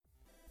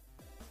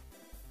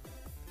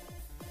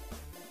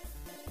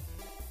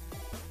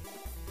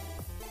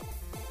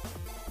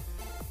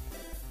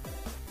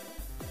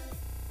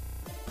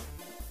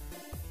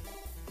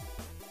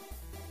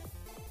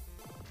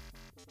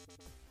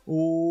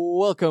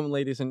Welcome,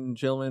 ladies and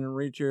gentlemen.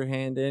 Reach your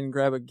hand in,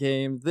 grab a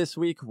game. This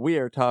week we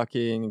are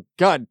talking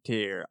God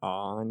Tier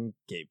on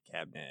Game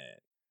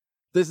Cabinet.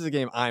 This is a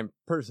game I'm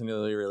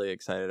personally really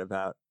excited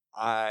about.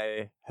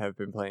 I have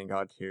been playing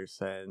God Tier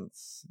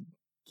since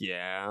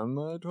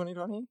Gamma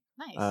 2020,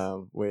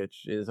 Nice.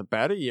 which is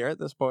about a year at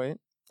this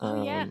point.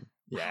 Yeah.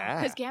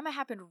 Yeah. Because Gamma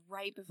happened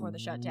right before the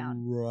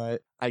shutdown.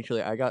 Right.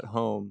 Actually, I got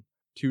home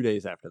 2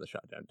 days after the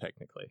shutdown,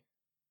 technically.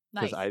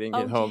 Nice. Because I didn't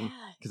get home.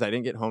 Yeah. Because I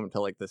didn't get home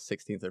until like the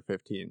 16th or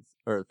 15th,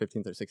 or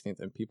 15th or 16th,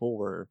 and people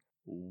were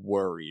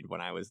worried when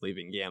I was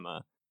leaving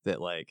Gamma that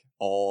like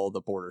all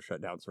the border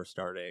shutdowns were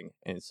starting,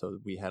 and so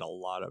we had a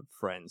lot of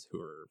friends who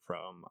were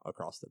from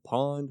across the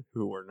pond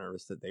who were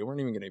nervous that they weren't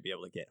even going to be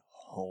able to get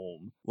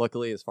home.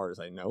 Luckily, as far as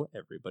I know,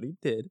 everybody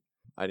did.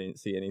 I didn't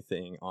see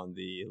anything on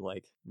the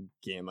like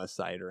Gamma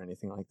site or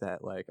anything like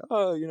that, like,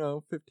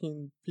 oh,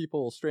 15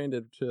 people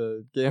stranded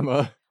to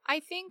Gamma. I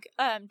think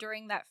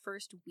during that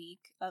first week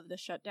of the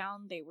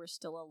shutdown, they were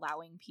still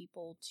allowing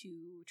people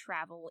to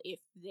travel if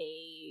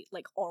they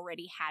like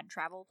already had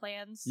travel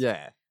plans.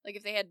 Yeah. Like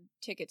if they had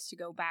tickets to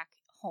go back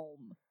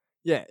home.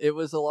 Yeah, it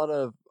was a lot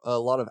of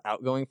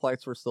outgoing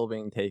flights were still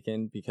being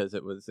taken because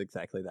it was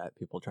exactly that,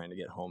 people trying to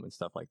get home and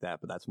stuff like that.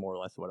 But that's more or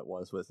less what it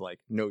was like,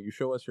 no, you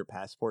show us your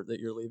passport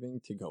that you're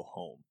leaving to go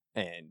home,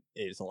 and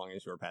as long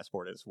as your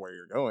passport is where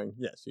you're going,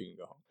 yes, you can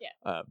go home.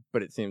 Yeah.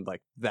 But it seemed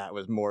like that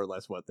was more or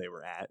less what they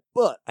were at.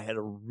 But I had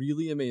a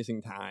really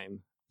amazing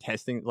time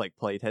testing, like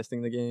play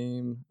testing the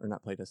game, or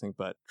not play testing,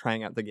 but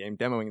trying out the game,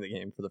 demoing the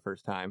game for the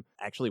first time,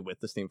 actually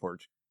with the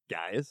Steamforge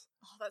guys.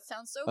 Oh, that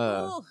sounds so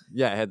cool.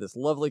 Yeah, I had this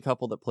lovely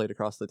couple that played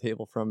across the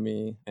table from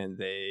me, and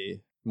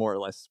they more or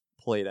less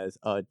played as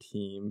a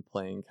team,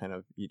 playing kind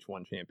of each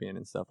one champion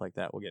and stuff like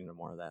that. We'll get into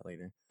more of that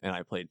later. And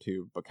I played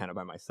too, but kind of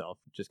by myself,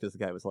 just because the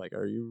guy was like,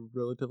 "Are you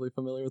relatively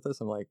familiar with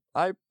this?" I'm like,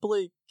 "I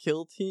play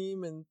kill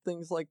team and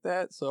things like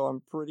that, so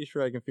I'm pretty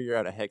sure I can figure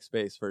out a hex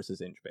base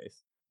versus inch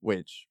base,"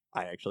 which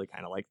I actually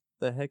kind of like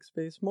the hex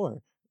base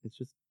more. It's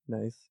just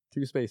nice.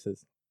 2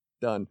 spaces.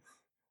 Done.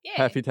 Yay.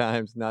 Happy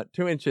times, not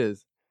 2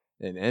 inches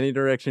in any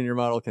direction your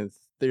model can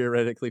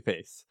theoretically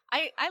face.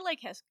 I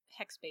like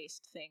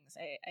hex-based things.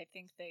 I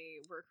think they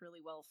work really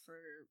well for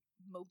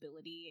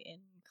mobility in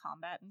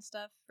combat and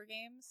stuff for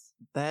games.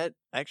 That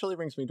actually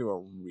brings me to a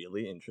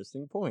really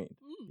interesting point.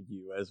 Mm.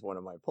 You, as one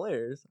of my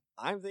players,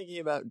 I'm thinking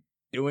about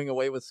doing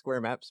away with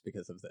square maps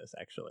because of this,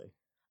 actually.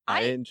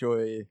 I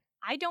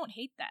don't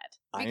hate that.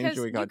 I Because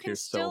enjoy God Tier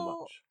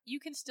so much. You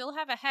can still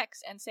have a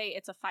hex and say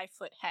it's a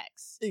 5-foot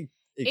hex.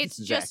 It's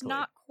just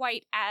not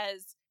quite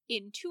as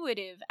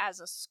intuitive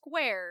as a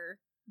square,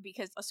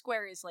 because a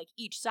square is like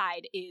each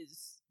side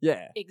is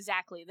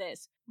exactly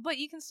this. But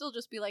you can still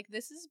just be like,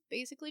 this is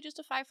basically just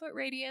a 5-foot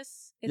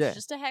radius. It's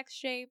just a hex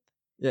shape.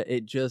 Yeah,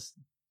 it just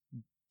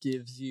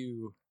gives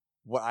you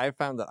what I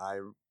found that I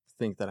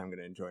think that I'm going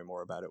to enjoy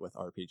more about it with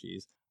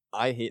RPGs.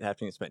 I hate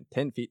having to spend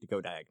 10 feet to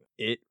go diagonal.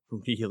 It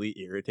really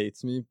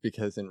irritates me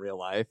because in real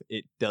life,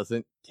 it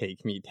doesn't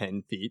take me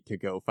 10 feet to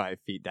go 5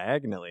 feet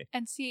diagonally.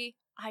 And see,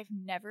 I've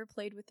never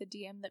played with the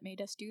DM that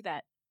made us do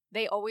that.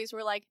 They always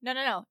were like,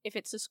 no. If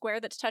it's a square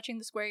that's touching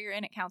the square you're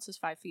in, it counts as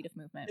 5 feet of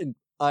movement. And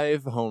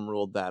I've home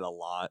ruled that a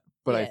lot,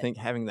 but I think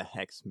having the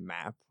hex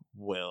map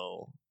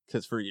will,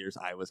 because for years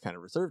I was kind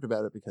of reserved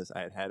about it because I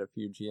had had a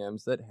few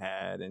GMs that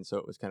had, and so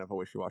it was kind of a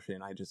wishy-washy,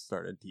 and I just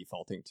started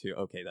defaulting to,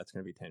 okay, that's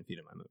going to be 10 feet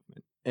of my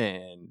movement.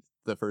 And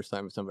the first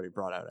time somebody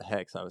brought out a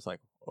hex, I was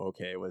like,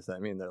 okay, what does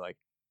that mean? They're like,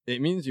 it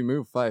means you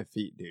move 5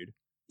 feet, dude.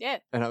 Yeah.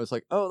 And I was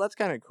like, oh, that's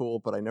kind of cool,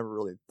 but I never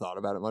really thought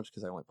about it much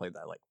because I only played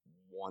that like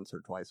once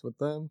or twice with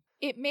them.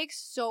 It makes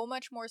so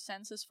much more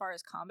sense as far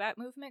as combat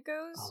movement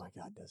goes. Oh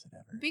my god, does it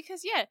ever?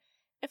 Because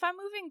if I'm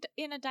moving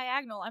in a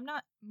diagonal, I'm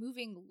not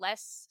moving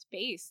less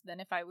space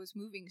than if I was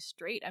moving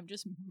straight. I'm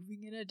just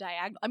moving in a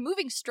diagonal. I'm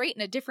moving straight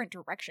in a different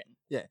direction.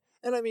 Yeah.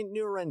 And I mean,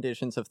 newer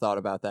renditions have thought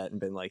about that and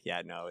been like,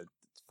 yeah, no,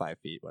 it's 5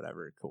 feet,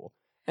 whatever, cool.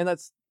 And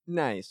that's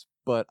nice,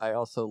 but I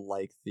also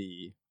like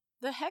the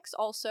hex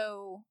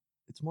also,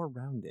 it's more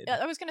rounded.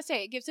 I was going to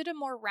say, it gives it a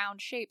more round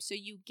shape, so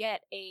you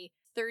get a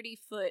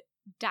 30-foot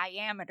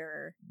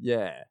diameter.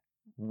 Yeah.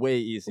 Way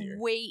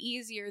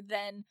easier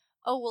than,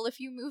 if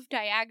you move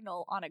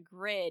diagonal on a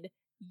grid,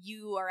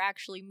 you are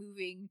actually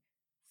moving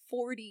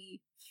 40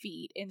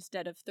 feet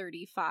instead of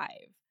 35.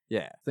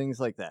 Yeah,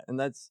 things like that. And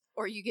that's...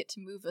 Or you get to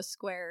move a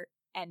square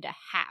and a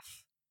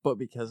half. But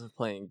because of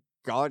playing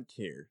God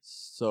Tier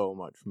so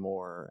much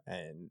more,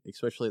 and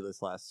especially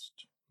this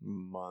last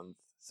month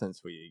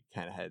since we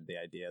kind of had the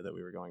idea that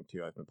we were going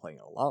to, I've been playing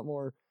it a lot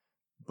more.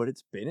 But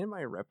it's been in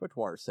my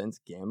repertoire since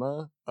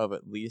Gamma of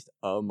at least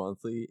a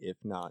monthly, if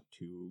not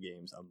 2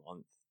 games a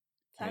month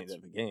kind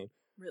of a game.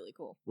 Really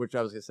cool. Which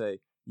I was going to say,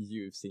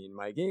 you've seen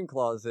my game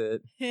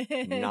closet.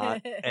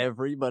 Not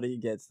everybody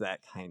gets that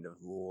kind of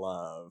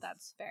love.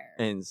 That's fair.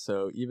 And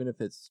so even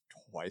if it's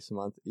twice a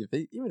month,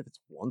 even if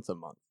it's once a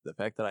month, the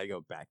fact that I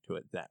go back to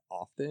it that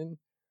often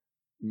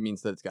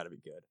means that it's got to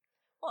be good.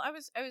 Well, I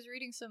was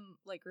reading some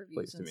like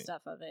reviews and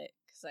stuff of it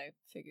because I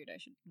figured I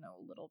should know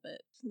a little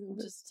bit,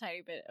 just a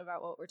tiny bit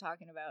about what we're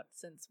talking about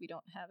since we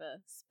don't have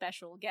a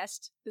special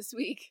guest this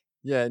week.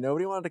 Yeah,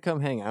 nobody wanted to come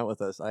hang out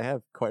with us. I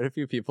have quite a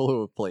few people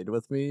who have played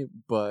with me,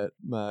 but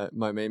my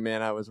main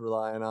man I was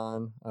relying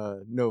on,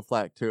 no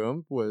flack to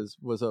him,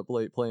 was up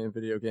late playing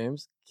video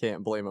games.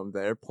 Can't blame him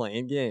there.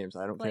 Playing games.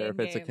 I don't care if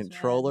it's a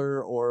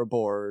controller or a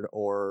board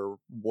or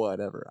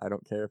whatever. I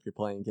don't care if you're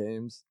playing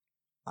games.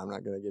 I'm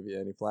not going to give you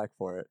any flack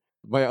for it.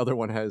 My other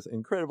one has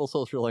incredible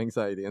social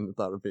anxiety, and the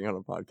thought of being on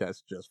a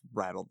podcast just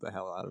rattled the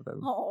hell out of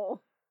him.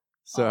 Oh.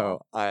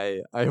 So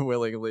I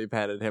willingly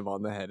patted him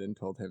on the head and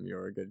told him,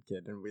 you're a good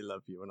kid and we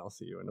love you and I'll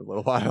see you in a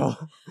little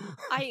while.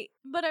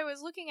 But I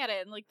was looking at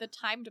it and like the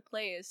time to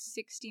play is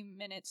 60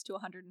 minutes to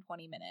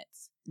 120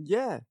 minutes.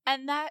 Yeah.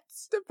 And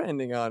that's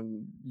depending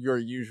on your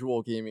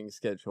usual gaming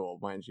schedule.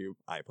 Mind you,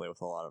 I play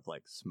with a lot of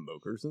like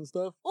smokers and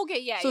stuff. Okay,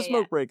 yeah. So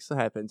smoke breaks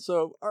happen.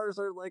 So ours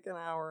are like an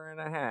hour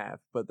and a half,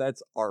 but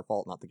that's our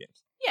fault, not the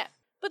game's. Yeah.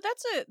 But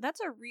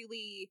that's a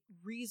really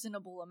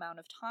reasonable amount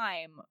of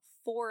time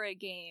for a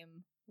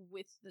game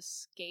with the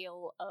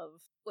scale of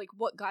like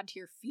what God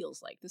Tier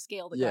feels like, the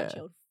scale that God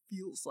Tier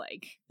feels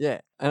like. Yeah,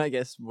 and I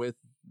guess with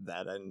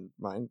that in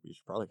mind, we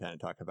should probably kind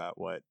of talk about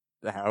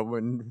how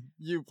when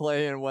you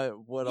play and what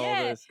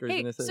all this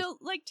craziness is. So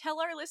like tell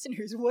our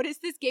listeners, what is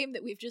this game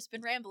that we've just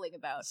been rambling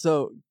about?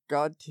 So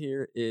God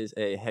Tier is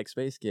a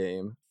hex-based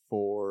game.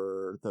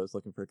 For those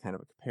looking for kind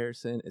of a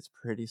comparison, it's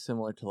pretty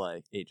similar to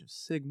like Age of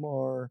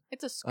Sigmar.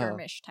 It's a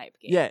skirmish type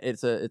game. Yeah,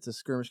 it's a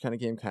skirmish kind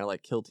of game, kind of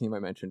like Kill Team I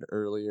mentioned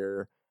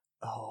earlier.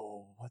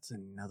 Oh, what's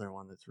another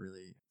one that's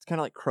really... It's kind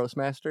of like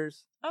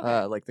Crossmasters,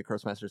 like the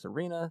Crossmasters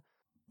Arena,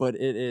 but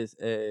it is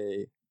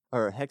a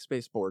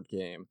hex-based board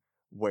game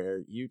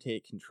where you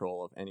take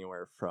control of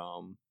anywhere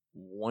from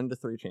 1 to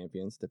 3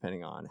 champions,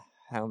 depending on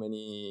how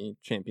many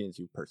champions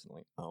you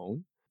personally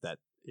own. That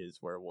is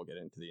where we'll get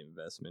into the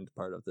investment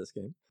part of this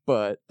game.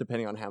 But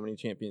depending on how many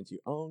champions you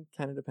own,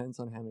 kind of depends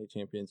on how many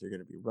champions you're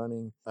going to be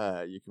running.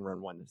 You can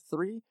run 1 to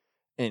 3.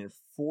 And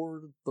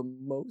for the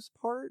most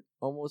part,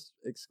 almost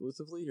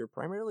exclusively, you're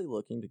primarily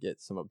looking to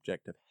get some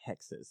objective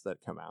hexes that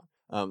come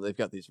out. They've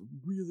got these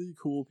really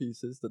cool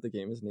pieces that the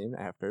game is named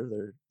after.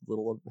 They're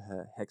little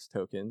hex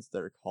tokens that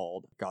are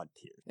called God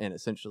Tier. And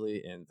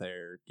essentially, in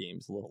their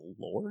game's little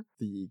lore,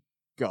 the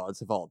gods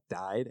have all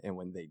died, and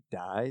when they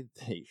die,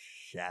 they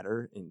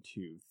shatter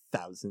into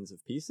thousands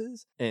of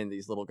pieces, and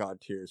these little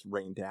God Tiers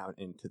rain down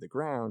into the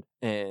ground,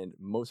 and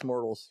most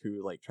mortals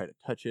who like try to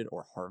touch it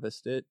or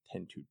harvest it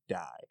tend to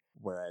die,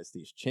 whereas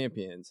these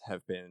champions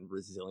have been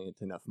resilient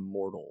enough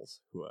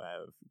mortals who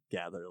have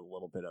gathered a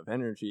little bit of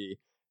energy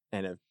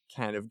and have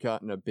kind of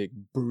gotten a big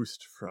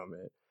boost from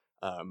it.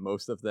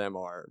 Most of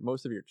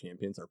your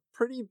champions are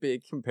pretty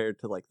big compared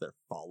to like their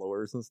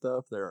followers and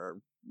stuff. There are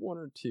 1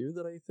 or 2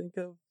 that I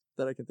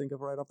can think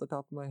of right off the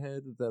top of my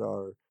head that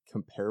are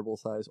comparable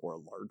size or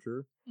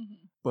larger.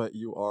 Mm-hmm. But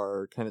you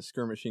are kind of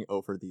skirmishing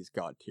over these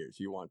God Tiers.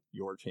 You want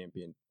your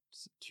champion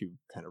to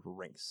kind of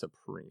rank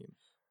supreme.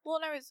 Well,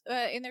 and I was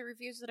in the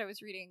reviews that I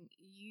was reading,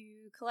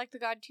 you collect the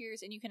God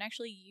Tiers and you can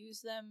actually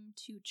use them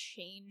to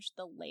change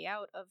the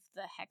layout of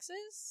the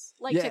hexes,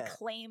 like to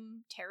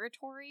claim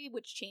territory,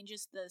 which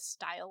changes the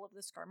style of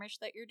the skirmish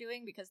that you're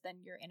doing, because then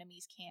your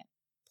enemies can't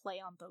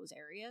play on those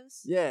areas.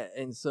 Yeah,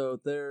 and so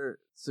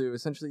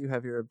essentially you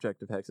have your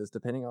objective hexes,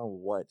 depending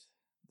on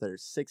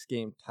there's 6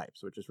 game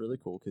types, which is really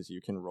cool because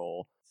you can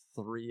roll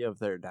 3 of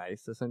their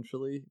dice,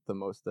 essentially. The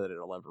most that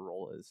it'll ever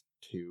roll is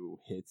 2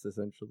 hits,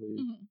 essentially.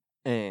 Mm-hmm.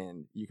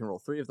 And you can roll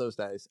 3 of those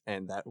dice,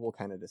 and that will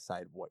kind of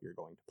decide what you're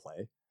going to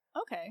play.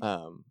 Okay.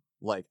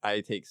 Like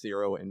I take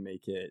 0 and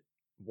make it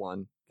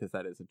 1, because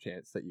that is a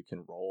chance that you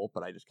can roll,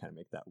 but I just kind of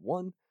make that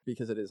 1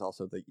 because it is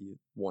also the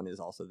 1 is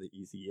also the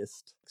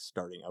easiest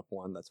starting up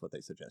one. That's what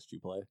they suggest you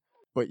play.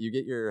 But you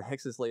get your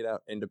hexes laid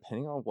out, and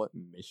depending on what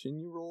mission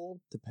you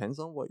roll, depends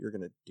on what you're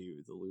going to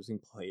do. The losing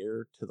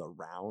player to the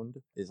round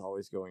is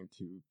always going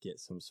to get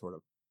some sort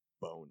of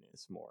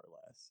bonus, more or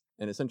less.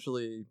 And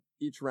essentially,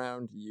 each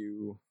round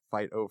you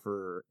fight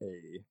over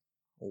a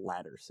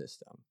ladder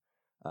system.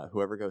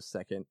 Whoever goes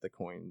second, the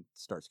coin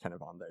starts kind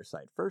of on their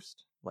side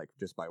first, like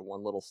just by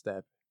 1 little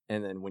step.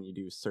 And then when you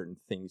do certain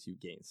things, you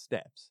gain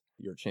steps.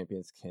 Your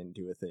champions can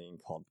do a thing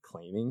called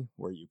claiming,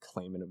 where you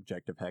claim an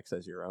objective hex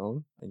as your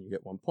own, and you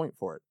get 1 point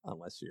for it,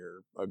 unless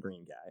you're a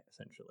green guy,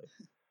 essentially.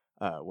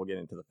 We'll get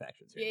into the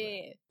factions here.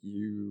 Yeah.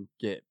 You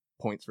get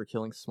points for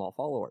killing small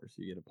followers.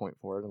 You get a point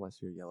for it unless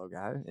you're a yellow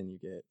guy, and you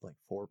get like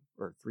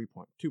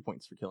 2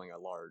 points for killing a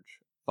large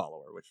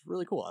follower, which is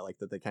really cool. I like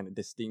that they kind of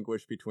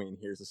distinguish between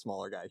here's a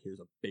smaller guy, here's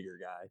a bigger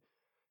guy.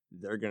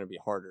 They're going to be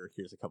harder.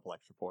 Here's an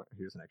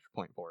extra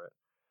point for it.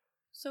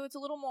 So it's a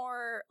little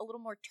more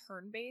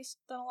turn-based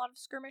than a lot of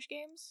skirmish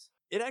games?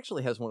 It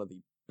actually has one of the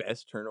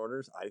best turn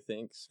orders. I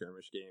think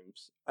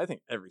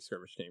every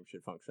skirmish game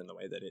should function the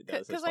way that it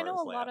does. Because I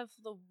know a lot of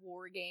the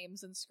war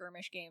games and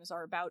skirmish games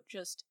are about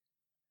just,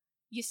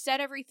 you set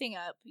everything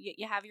up,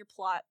 you have your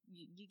plot,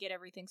 you get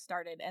everything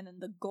started, and then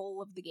the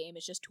goal of the game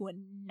is just to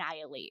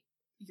annihilate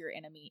your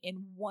enemy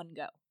in one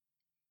go.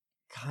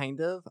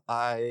 Kind of.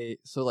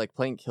 So like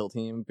playing Kill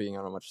Team, being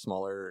on a much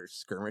smaller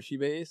skirmishy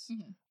base.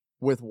 Mm-hmm.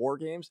 With war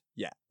games,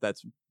 yeah,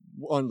 that's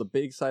on the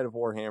big side of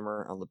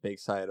Warhammer, on the big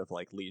side of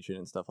like Legion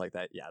and stuff like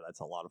that. Yeah, that's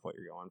a lot of what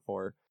you're going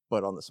for.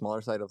 But on the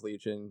smaller side of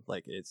Legion,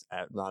 like it's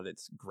not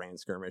its grand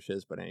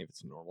skirmishes, but any of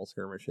its normal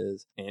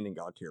skirmishes, and in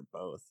God Tier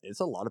both, it's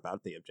a lot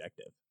about the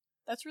objective.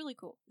 That's really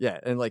cool. Yeah,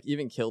 and like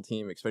even Kill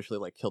Team, especially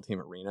like Kill Team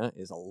Arena,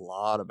 is a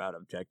lot about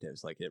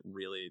objectives. Like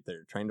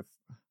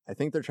I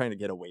think they're trying to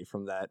get away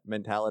from that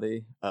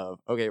mentality of,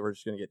 okay, we're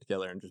just going to get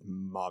together and just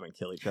mob and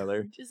kill each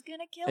other. Just going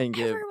to kill and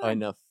everyone. Give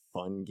enough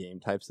fun game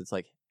types. It's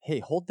like, hey,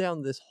 hold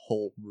down this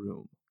whole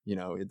room. You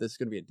know, this is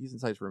going to be a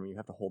decent sized room. You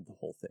have to hold the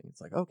whole thing.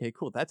 It's like, okay,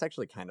 cool. That's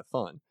actually kind of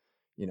fun.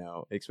 You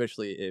know,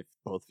 especially if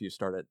both of you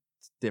start at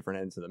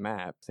different ends of the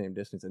map, same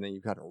distance, and then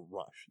you've got to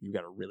rush. You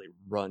got to really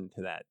run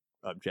to that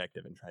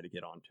objective and try to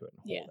get onto it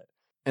and hold it.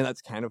 And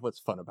that's kind of what's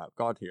fun about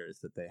God Tier is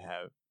that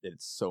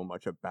it's so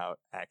much about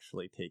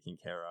actually taking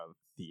care of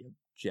the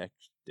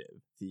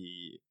objective.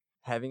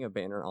 Having a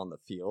banner on the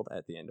field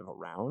at the end of a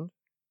round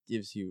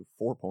gives you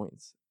 4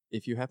 points.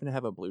 If you happen to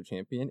have a blue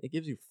champion, it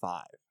gives you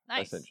 5,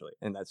 essentially.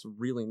 And that's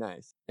really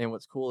nice. And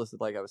what's cool is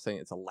that, like I was saying,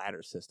 it's a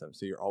ladder system.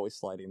 So you're always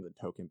sliding the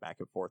token back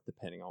and forth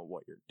depending on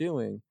what you're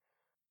doing.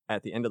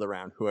 At the end of the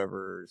round,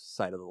 whoever's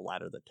side of the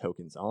ladder the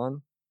token's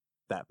on,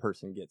 that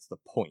person gets the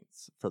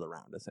points for the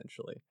round,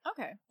 essentially.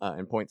 Okay.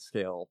 And points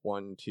scale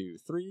 1, 2,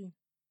 3,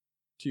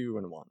 2,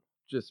 and 1.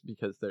 Just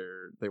because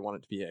they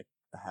want it to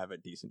have a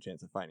decent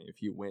chance of fighting.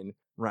 If you win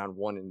round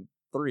 1 and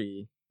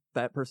 3,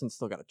 that person's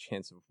still got a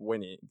chance of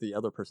winning. The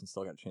other person's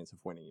still got a chance of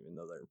winning, even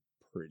though they're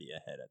pretty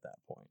ahead at that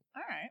point.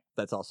 All right.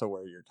 That's also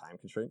where your time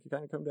constraint can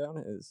kind of come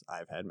down. Is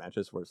I've had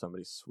matches where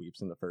somebody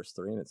sweeps in the first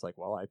 3, and it's like,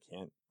 well,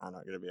 I'm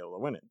not going to be able to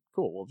win it.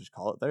 Cool, we'll just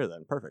call it there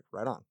then. Perfect,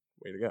 right on.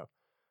 Way to go.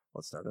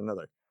 Let's start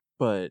another.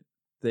 But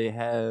they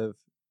have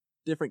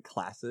different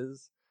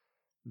classes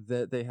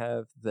that they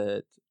have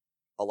that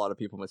a lot of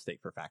people mistake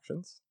for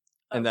factions.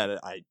 Okay. And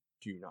that I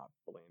do not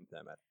blame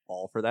them at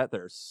all for that.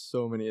 There are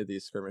so many of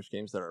these skirmish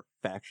games that are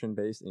faction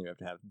based, and you have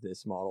to have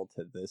this model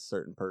to this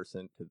certain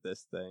person to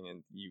this thing,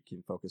 and you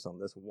can focus on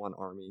this one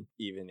army,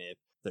 even if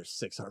there's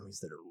 6 armies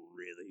that are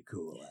really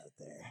cool out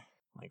there.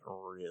 Like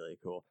really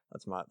cool.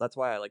 That's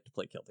why I like to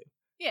play Kill Team.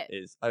 Yeah.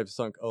 I've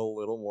sunk a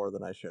little more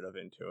than I should have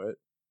into it,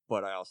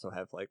 but I also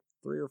have like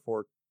 3 or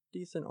 4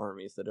 decent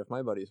armies that if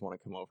my buddies want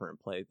to come over and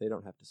play, they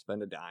don't have to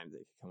spend a dime. They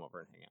can come over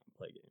and hang out and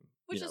play a game.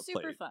 Which is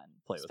super fun.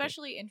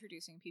 Especially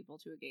introducing people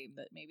to a game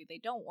that maybe they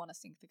don't want to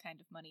sink the kind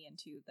of money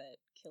into that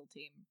Kill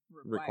Team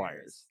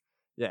requires.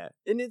 Yeah,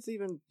 and it's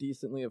even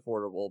decently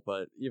affordable,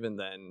 but even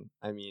then,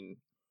 I mean,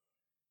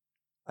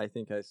 I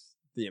think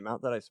the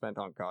amount that I spent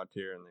on God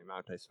Tier and the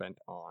amount I spent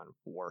on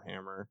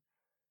Warhammer,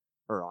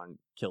 or on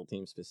Kill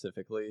Team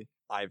specifically,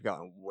 I've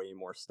gotten way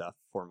more stuff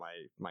for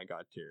my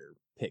God Tier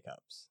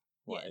pickups.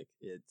 Yeah. Like,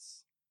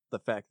 it's the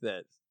fact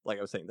that, like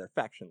I was saying, they're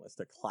factionless,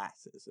 they're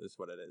classes is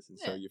what it is. And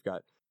so you've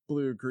got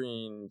blue,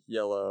 green,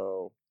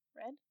 yellow...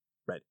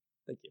 Red.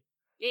 Thank you.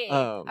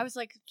 Yeah. I was,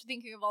 like,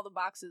 thinking of all the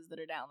boxes that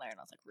are down there, and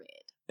I was like,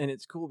 red. And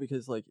it's cool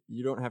because, like,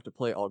 you don't have to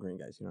play all green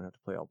guys. You don't have to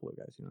play all blue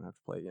guys. You don't have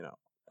to play,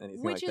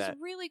 anything Which like that. Which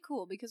is really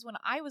cool, because when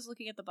I was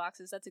looking at the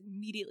boxes, that's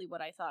immediately what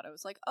I thought. I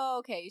was like, oh,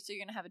 okay, so you're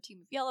going to have a team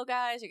of yellow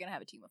guys, you're going to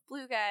have a team of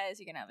blue guys,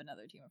 you're going to have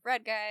another team of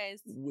red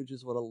guys. Which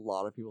is what a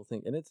lot of people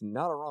think, and it's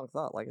not a wrong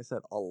thought. Like I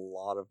said, a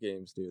lot of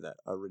games do that.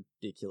 A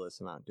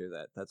ridiculous amount do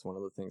that. That's one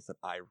of the things that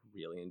I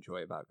really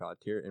enjoy about God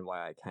Tier, and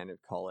why I kind of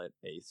call it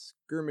a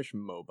skirmish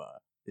MOBA.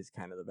 Is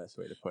kind of the best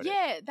way to put it.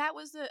 Yeah, that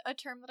was a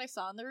term that I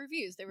saw in the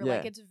reviews. They were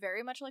like, it's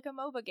very much like a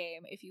MOBA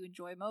game. If you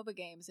enjoy MOBA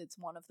games, it's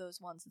one of those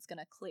ones that's going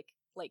to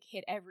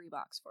hit every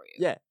box for you.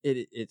 Yeah,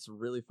 it's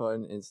really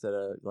fun. Instead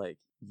of, like,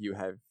 you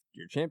have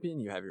your champion,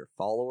 you have your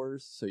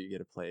followers, so you get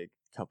to play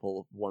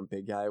one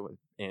big guy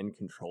and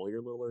control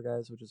your littler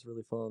guys, which is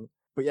really fun.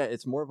 But yeah,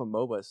 it's more of a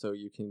MOBA, so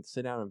you can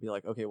sit down and be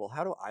like, okay, well,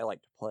 how do I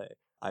like to play?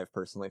 I've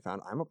personally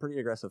found I'm a pretty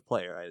aggressive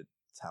player.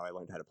 That's how I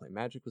learned how to play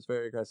Magic, was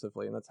very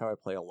aggressively, and that's how I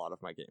play a lot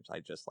of my games. I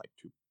just like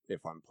to,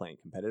 if I'm playing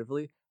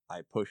competitively,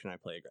 I push and I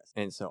play aggressive.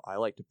 And so I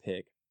like to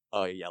pick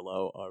a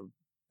yellow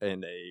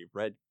and a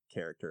red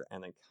character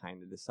and then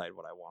kind of decide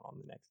what I want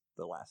on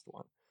the last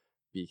one.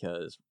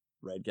 Because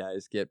red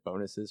guys get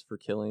bonuses for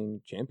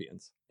killing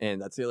champions.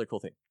 And that's the other cool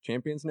thing.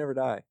 Champions never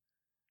die.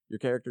 Your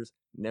characters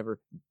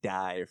never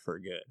die for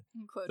good.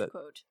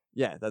 Quote.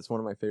 Yeah, that's one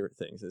of my favorite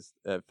things, is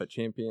if a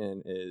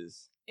champion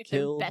is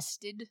killed, they're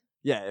bested.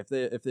 Yeah,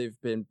 if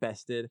they've been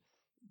bested,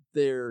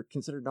 they're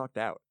considered knocked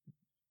out.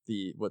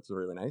 What's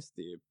really nice,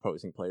 the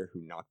opposing player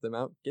who knocked them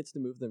out gets to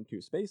move them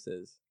 2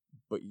 spaces,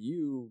 but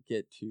you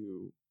get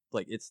to,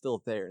 like, it's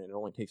still there, and it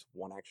only takes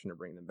 1 action to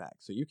bring them back.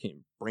 So you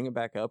can bring them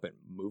back up and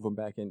move them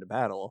back into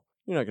battle.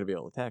 You're not going to be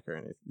able to attack or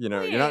anything. You're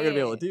not going to be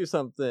able to do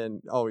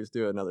something, always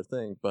do another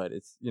thing, but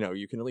it's,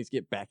 you can at least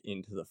get back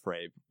into the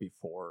fray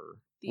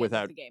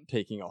without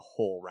taking a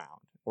whole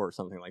round or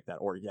something like that.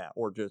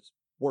 Or just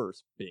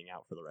worse, being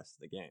out for the rest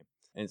of the game.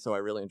 And so I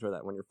really enjoy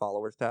that. When your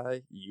followers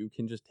die, you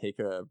can just take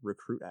a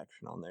recruit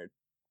action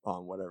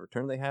on whatever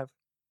turn they have.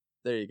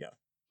 There you go.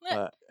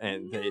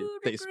 And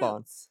they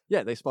spawn.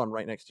 Yeah, they spawn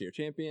right next to your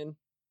champion.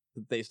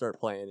 They start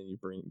playing, and you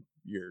bring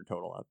your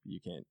total up. You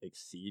can't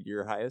exceed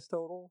your highest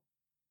total,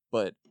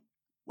 but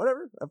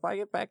whatever. If I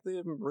get back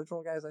the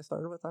original guys I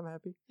started with, I'm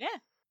happy. Yeah.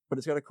 But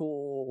it's got a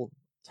cool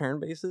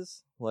turn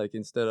basis. Like,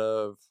 instead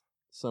of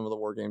some of the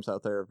war games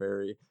out there,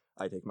 very,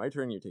 I take my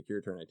turn, you take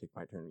your turn, I take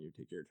my turn, you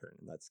take your turn.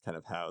 And that's kind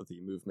of how the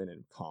movement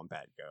and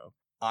combat go.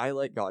 I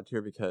like God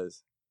Tier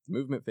because the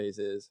movement phase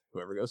is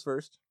whoever goes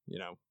first,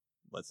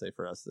 let's say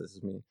for us, this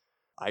is me.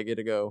 I get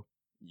to go,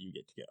 you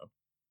get to go.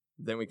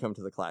 Then we come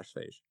to the clash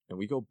phase, and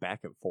we go back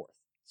and forth.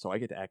 So I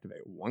get to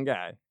activate one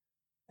guy,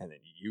 and then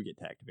you get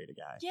to activate a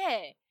guy.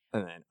 Yeah.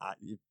 And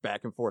then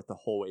back and forth the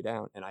whole way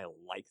down, and I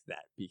like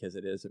that because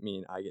it doesn't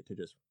mean I get to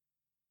just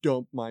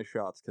dump my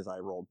shots because I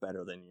rolled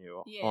better than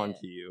you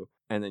onto you,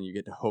 and then you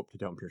get to hope to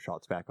dump your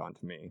shots back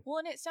onto me. Well,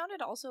 and it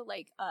sounded also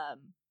like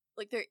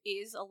there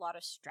is a lot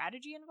of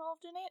strategy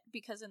involved in it,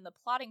 because in the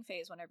plotting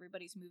phase, when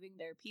everybody's moving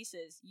their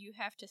pieces, you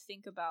have to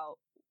think about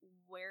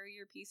where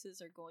your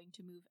pieces are going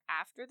to move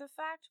after the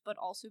fact, but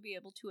also be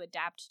able to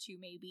adapt to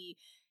maybe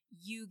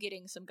you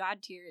getting some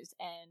God tiers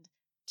and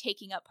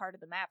taking up part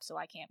of the map so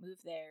I can't move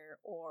there,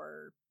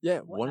 or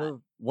whatnot.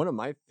 one of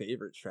my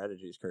favorite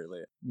strategies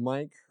currently,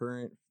 my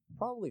current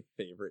probably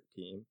favorite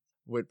team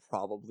would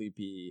probably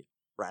be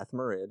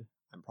Rathmarid.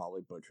 I'm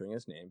probably butchering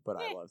his name, but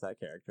I love that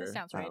character. That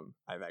sounds right.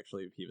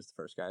 He was the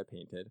first guy I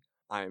painted.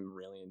 I'm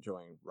really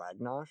enjoying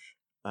Ragnosh.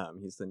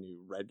 He's the new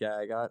red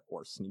guy I got,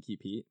 or Sneaky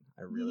Pete.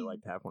 I really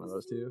like to have one of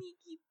those two.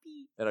 Sneaky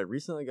Pete. And I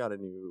recently got a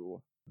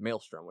new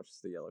Maelstrom, which is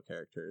the yellow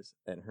characters,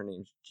 and her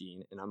name's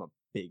Jean, and I'm a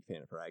big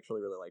fan of her. I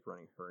actually really like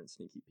running her and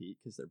Sneaky Pete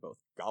because they're both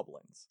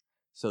goblins.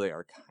 So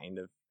they're kind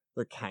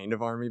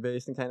of army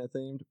based and kind of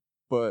themed.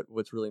 But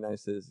what's really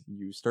nice is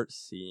you start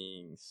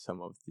seeing some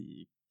of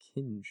the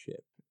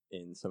kinship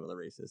in some of the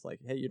races. Like,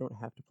 hey, you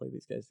don't have to play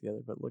these guys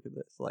together, but look at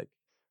this. Like,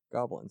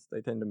 goblins,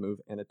 they tend to move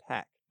and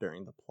attack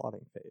during the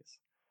plotting phase.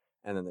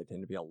 And then they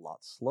tend to be a lot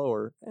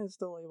slower and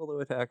still able to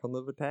attack on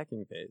the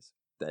attacking phase.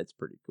 That's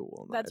pretty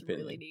cool, in my opinion.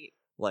 That's really neat.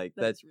 Like,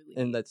 that's really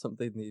neat. That's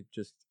something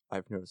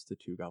I've noticed the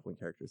two goblin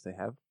characters they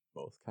have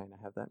both kind of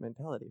have that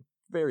mentality.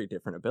 Very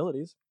different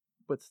abilities,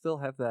 but still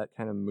have that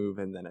kind of move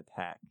and then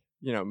attack.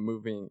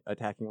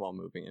 Attacking while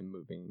moving,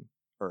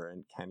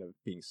 and kind of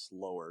being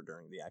slower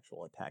during the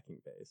actual attacking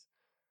phase.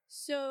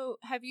 So,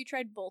 have you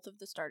tried both of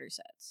the starter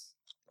sets?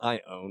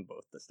 I own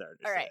both the starter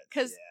sets. All right,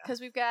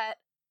 because we've got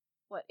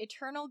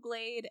Eternal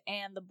Glade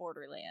and the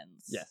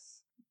Borderlands.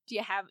 Yes. Do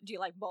you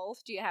like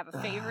both? Do you have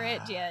a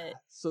favorite?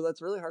 So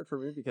that's really hard for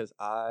me because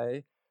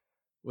I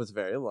was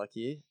very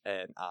lucky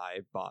and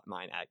I bought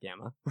mine at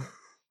Gamma.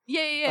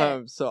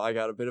 Yeah. So I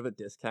got a bit of a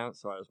discount,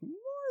 so I was more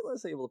or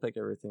less able to pick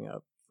everything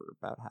up for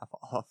about half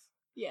off.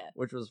 Yeah.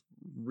 Which was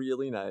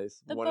really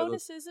nice. The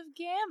bonuses of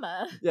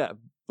Gamma. Yeah,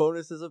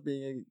 bonuses of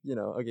being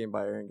a game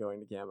buyer and going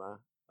to Gamma.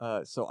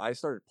 So I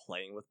started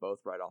playing with both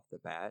right off the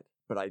bat,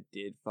 but I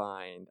did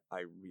find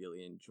I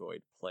really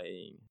enjoyed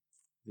playing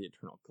the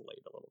Eternal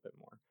Glade a little bit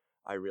more.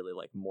 I really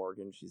like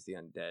Morgan. She's the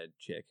undead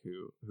chick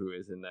who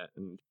is in that,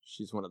 and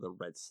she's one of the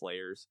Red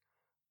Slayers.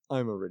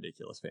 I'm a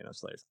ridiculous fan of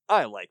Slayers.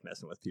 I like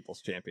messing with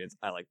people's champions.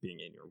 I like being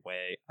in your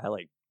way. I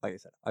like I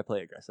said, I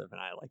play aggressive, and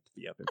I like to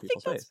be up in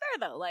people's face. I think that's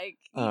fair, though. Like,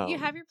 you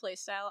have your play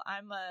style.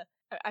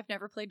 I've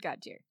never played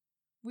God Tier.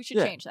 We should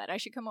change that. I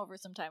should come over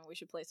sometime. We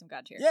should play some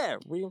God Tier. Yeah,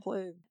 we can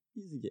play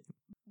easy game.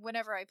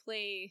 Whenever I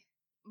play,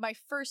 my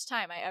first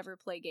time I ever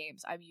play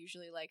games, I'm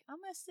usually like, I'm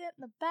gonna sit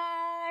in the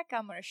back.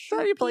 I'm gonna shoot.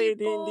 So you play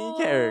D&D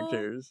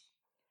characters.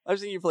 I've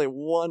seen you play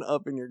one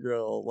up in your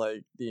girl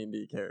like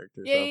D&D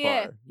character so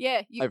far.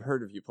 Yeah. I've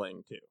heard of you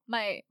playing two.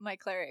 My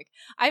cleric.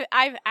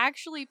 I've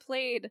actually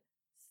played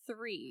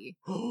 3.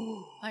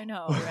 I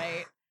know,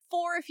 right?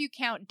 4 if you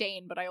count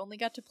Dane, but I only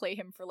got to play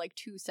him for like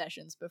 2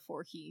 sessions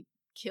before he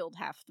killed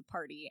half the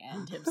party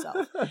and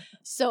himself.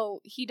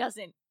 So he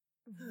doesn't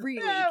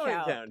really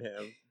count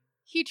him.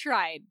 He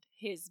tried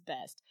his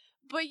best.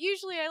 But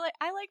usually I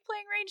like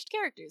playing ranged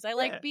characters. I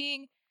like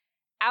being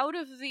out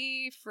of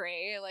the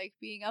fray. I like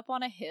being up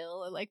on a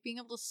hill. I like being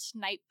able to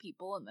snipe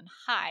people and then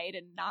hide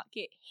and not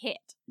get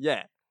hit.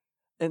 Yeah.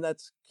 And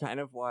that's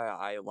kind of why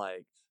I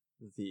liked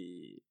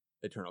the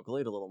Eternal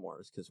Glade a little more,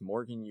 is because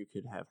Morgan, you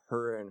could have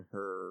her and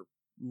her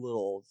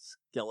little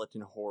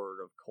skeleton horde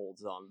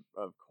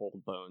of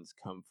cold bones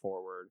come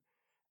forward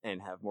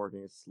and have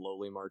Morgan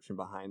slowly marching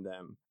behind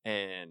them.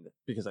 And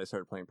because I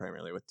started playing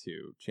primarily with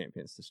 2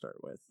 champions to start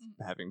with,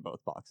 having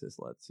both boxes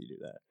lets you do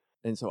that.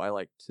 And so I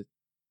like to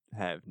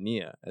have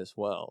Nia as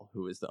well,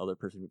 who is the other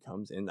person who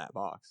comes in that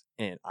box.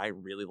 And I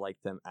really like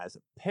them as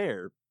a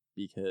pair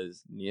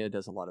because Nia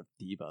does a lot of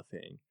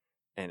debuffing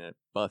and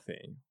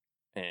buffing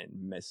and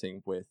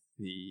messing with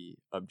the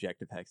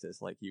objective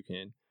hexes. Like, you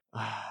can,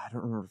 I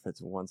don't remember if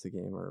it's once a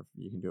game or if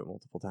you can do it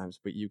multiple times,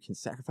 but you can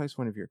sacrifice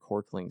one of your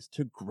Corklings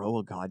to grow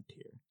a God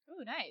Tier. Oh,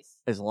 Ooh, nice.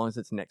 As long as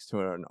it's next to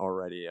an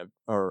already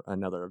or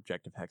another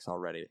objective hex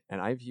already.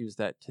 And I've used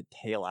that to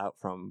tail out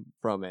from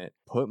it,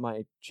 put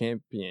my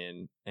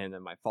champion and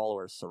then my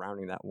followers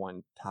surrounding that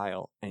one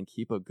tile, and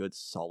keep a good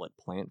solid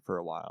plant for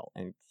a while,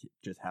 and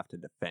just have to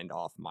defend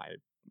off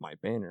my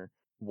banner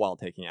while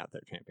taking out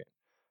their champion.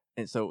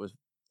 And so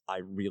I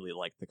really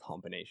like the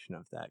combination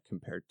of that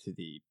compared to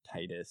the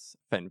Tidus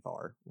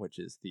Fenvar, which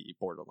is the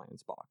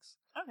Borderlands box.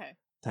 Okay.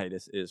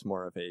 Tidus is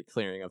more of a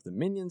clearing of the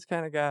minions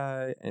kind of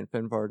guy, and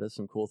Fenvar does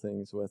some cool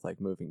things with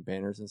like moving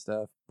banners and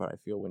stuff. But I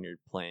feel when you're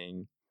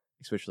playing,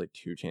 especially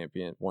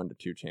 1 to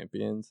 2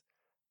 champions,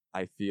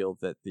 I feel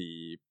that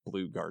the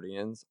Blue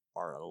Guardians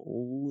are a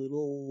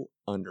little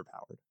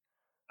underpowered.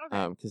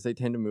 Okay. Because they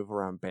tend to move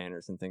around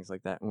banners and things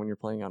like that. And when you're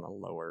playing on a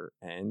lower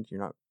end,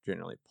 you're not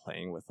generally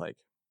playing with like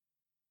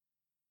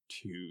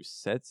 2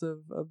 sets of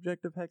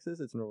objective hexes.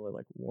 It's normally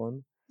like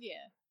 1.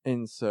 Yeah.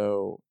 And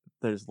so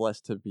there's less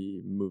to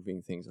be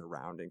moving things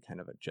around and kind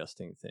of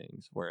adjusting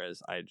things.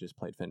 Whereas I just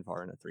played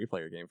Fenvar in a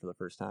 3-player game for the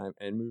first time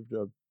and moved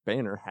a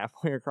banner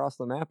halfway across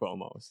the map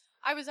almost.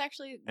 I was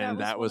actually...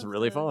 That was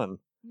really fun.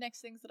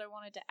 Next things that I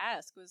wanted to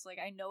ask was, like,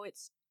 I know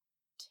it's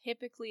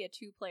typically a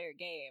 2-player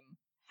game.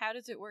 How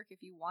does it work if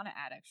you want to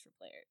add extra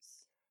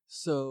players?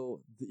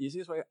 So the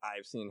easiest way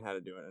I've seen how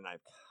to do it, and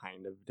I've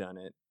kind of done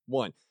it,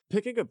 1,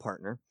 pick a good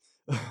partner.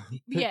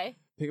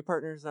 Pick a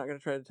partner who's not going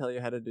to try to tell you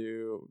how to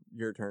do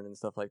your turn and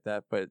stuff like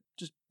that, but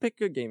just pick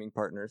good gaming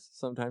partners.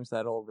 Sometimes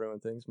that'll ruin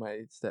things.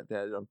 My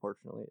stepdad,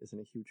 unfortunately, isn't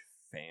a huge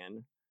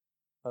fan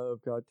of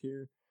God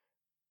Tier,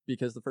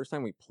 because the first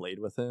time we played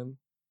with him,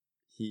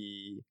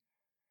 he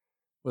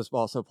was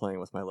also playing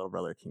with my little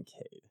brother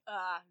Kincaid.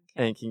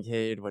 Okay. And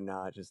Kincaid would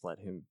not just let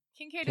him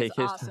Kincaid take is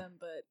his awesome,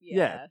 but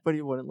yeah, but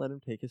he wouldn't let him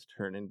take his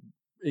turn and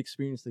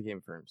experience the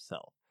game for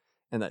himself.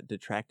 And that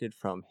detracted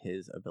from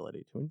his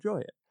ability to enjoy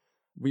it.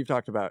 We've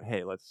talked about,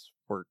 hey,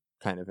 we're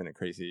kind of in a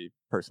crazy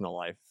personal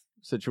life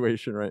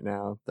situation right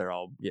now. They're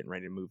all getting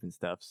ready to move and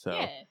stuff. So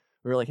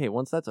we were like, hey,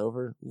 once that's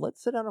over,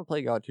 let's sit down and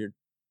play God Tier,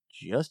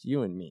 just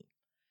you and me.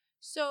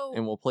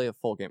 And we'll play a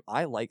full game.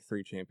 I like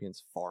 3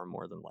 champions far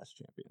more than less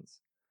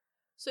champions.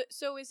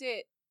 So is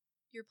it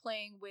you're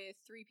playing with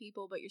 3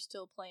 people, but you're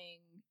still playing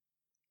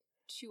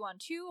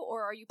 2-on-2,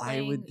 or are you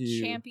playing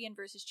champion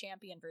versus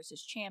champion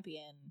versus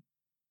champion?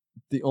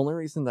 The only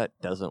reason that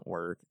doesn't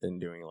work in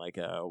doing like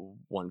a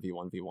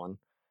 1v1v1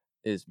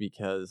 is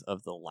because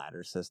of the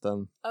ladder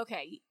system.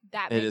 Okay,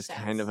 that makes sense. It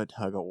is kind of a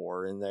tug of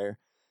war in there.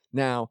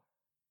 Now,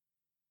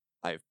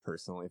 I've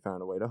personally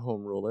found a way to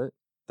home rule it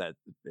that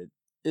it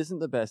isn't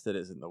the best, it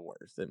isn't the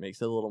worst. It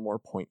makes it a little more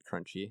point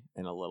crunchy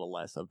and a little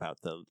less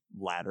about the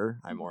ladder.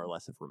 I more or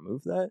less have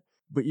removed that.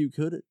 But you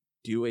could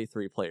do a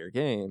 3-player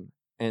game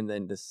and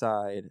then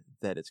decide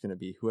that it's going to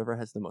be whoever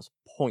has the most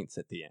points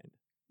at the end.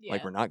 Yeah.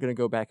 Like, we're not going to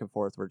go back and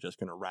forth. We're just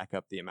going to rack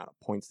up the amount of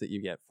points that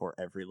you get for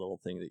every little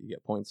thing that you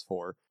get points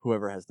for.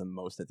 Whoever has the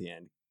most at the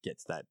end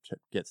gets the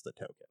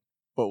token.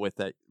 But with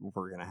that,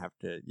 we're going to have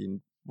to,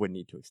 you would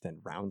need to extend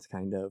rounds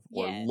kind of,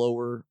 or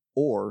lower,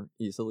 or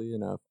easily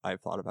enough,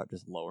 I've thought about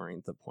just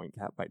lowering the point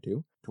cap by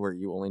 2 to where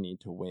you only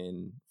need to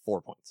win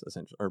 4 points,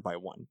 essentially, or by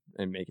 1,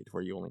 and make it to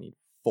where you only need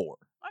 4.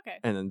 Okay.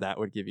 And then that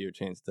would give you a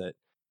chance that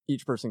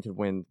each person could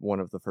win one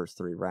of the first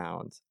 3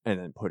 rounds and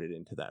then put it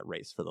into that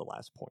race for the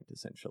last point,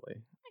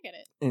 essentially. I get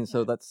it. And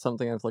so that's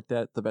something I've looked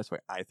at. The best way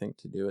I think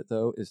to do it,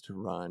 though, is to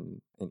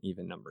run in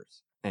even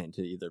numbers and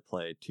to either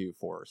play 2,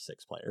 4, or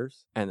 6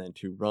 players, and then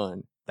to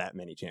run that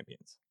many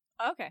champions.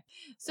 Okay.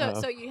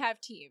 So you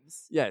have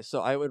teams. Yeah,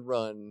 so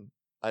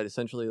I'd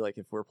essentially, like,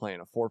 if we're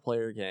playing a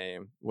 4-player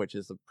game, which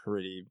is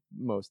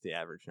the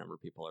average number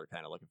people are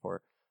kind of looking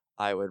for,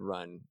 I would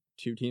run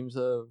 2 teams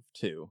of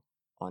 2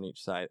 on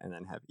each side, and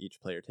then have each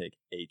player take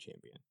a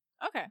champion.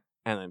 Okay.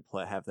 And then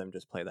have them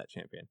just play that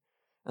champion.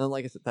 And then,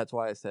 like I said, that's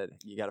why I said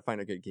you got to find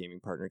a good gaming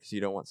partner, because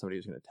you don't want somebody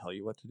who's going to tell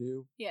you what to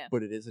do. Yeah.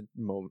 But it is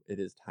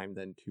time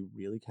then to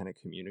really kind of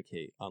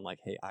communicate on, like,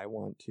 hey, I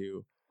want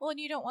to. Well, and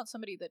you don't want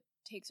somebody that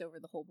takes over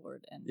the whole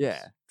board and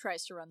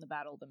tries to run the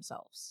battle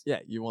themselves. Yeah,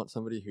 you want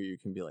somebody who you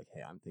can be like,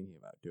 hey, I'm thinking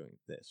about doing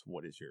this.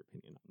 What is your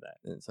opinion on that?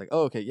 And it's like,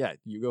 oh, okay, yeah,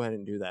 you go ahead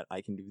and do that.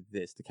 I can do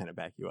this to kind of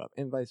back you up,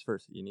 and vice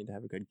versa. You need to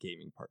have a good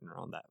gaming partner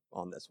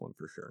on this one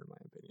for sure, in my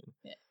opinion.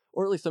 Yeah.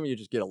 Or at least somebody you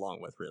just get along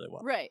with really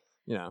well. Right.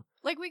 You know?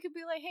 Like, we could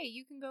be like, hey,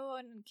 you can go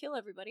and kill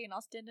everybody, and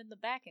I'll stand in the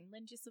back and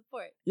lend you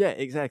support. Yeah,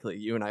 exactly.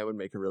 You and I would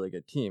make a really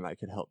good team. I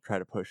could help try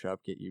to push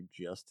up, get you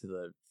just to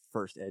the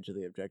first edge of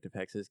the objective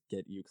hexes,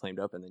 get you claimed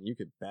up, and then you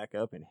could back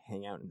up and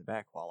hang out in the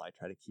back while I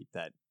try to keep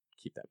that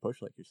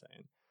push, like you're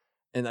saying.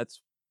 And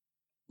that's,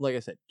 like I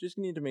said, just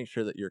need to make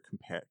sure that you're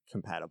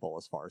compatible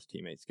as far as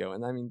teammates go.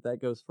 And I mean, that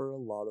goes for a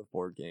lot of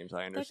board games,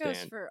 I understand.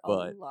 That goes for a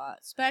lot,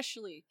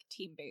 especially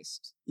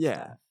team-based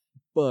stuff.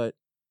 But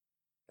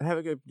have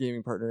a good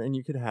gaming partner, and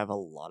you could have a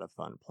lot of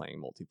fun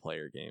playing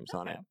multiplayer games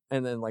on it.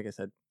 And then, like I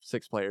said,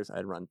 6 players,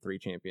 I'd run 3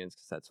 champions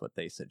because that's what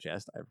they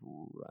suggest. I've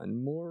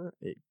run more.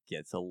 It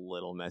gets a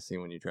little messy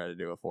when you try to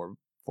do a 4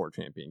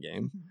 champion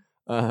game.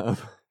 But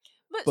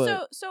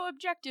so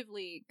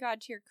objectively,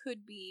 God Tier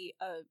could be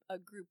a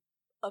group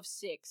of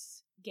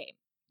 6 game.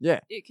 Yeah.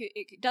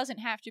 It doesn't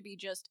have to be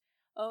just,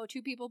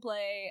 2 people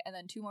play, and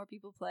then 2 more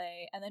people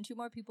play, and then 2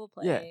 more people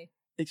play.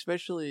 Yeah,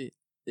 especially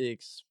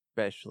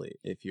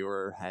if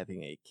you're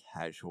having a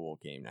casual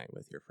game night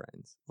with your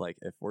friends. Like,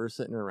 if we're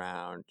sitting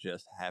around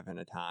just having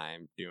a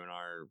time doing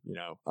our,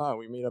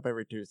 we meet up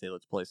every Tuesday,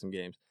 let's play some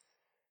games.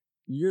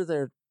 You're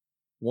there,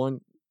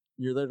 one,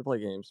 you're there to play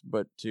games,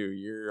 but 2,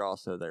 you're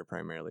also there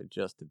primarily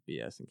just to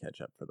BS and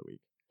catch up for the week.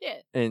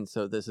 Yeah. And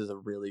so this is a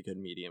really good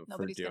medium for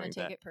doing that. Nobody's going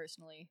to take it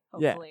personally,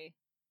 hopefully.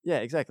 Yeah,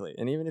 exactly.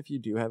 And even if you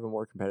do have a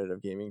more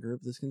competitive gaming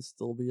group, this can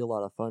still be a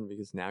lot of fun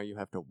because now you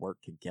have to work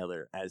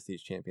together as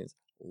these champions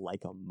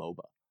like a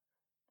MOBA.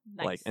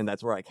 Nice. And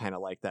that's where I kind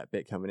of like that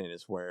bit coming in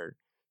is where,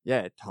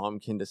 Tom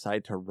can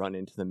decide to run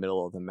into the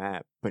middle of the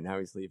map, but now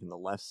he's leaving the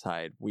left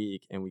side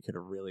weak, and we could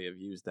have really have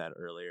used that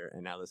earlier.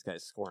 And now this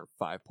guy's scoring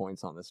 5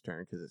 points on this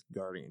turn because his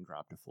Guardian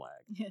dropped a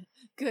flag.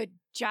 Good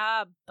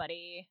job,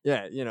 buddy.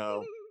 Yeah,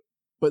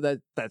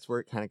 But that's where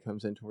it kind of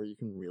comes into where you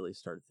can really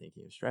start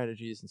thinking of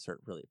strategies and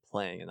start really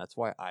playing. And that's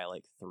why I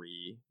like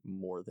 3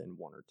 more than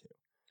 1 or 2.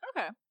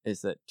 Okay.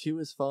 Is that 2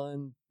 is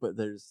fun, but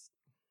the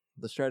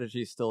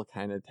strategy still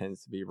kind of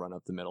tends to be run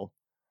up the middle.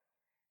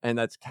 And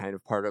that's kind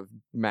of part of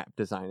map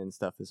design and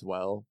stuff as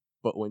well.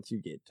 But once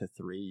you get to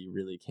 3, you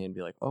really can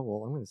be like, oh,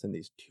 well, I'm going to send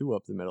these 2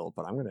 up the middle,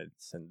 but I'm going to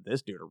send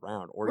this dude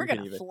around. Or we're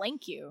going to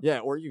flank you. Yeah,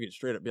 or you could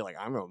straight up be like,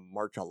 I'm going to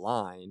march a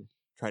line,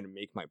 try to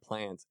make my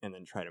plans, and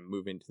then try to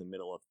move into the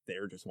middle if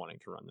they're just wanting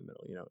to run the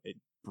middle. It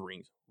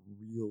brings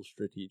real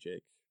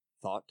strategic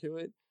thought to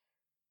it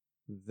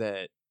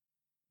that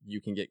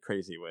you can get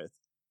crazy with,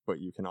 but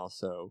you can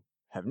also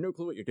have no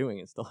clue what you're doing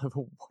and still have a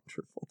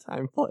wonderful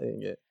time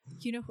playing it.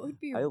 You know what would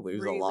be I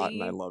lose a lot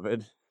and I love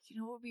it.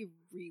 You know what would be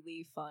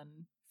really fun?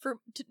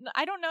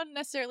 I don't know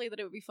necessarily that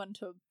it would be fun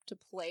to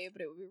play,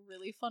 but it would be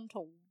really fun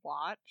to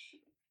watch.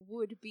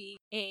 Would be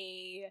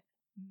a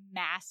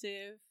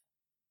massive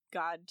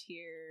God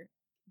tier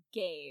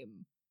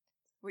game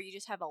where you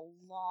just have a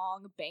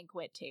long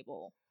banquet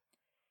table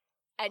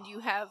and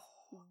you have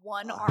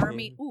one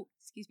army.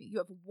 You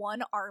have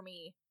one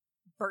army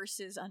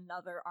versus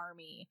another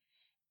army.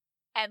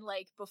 And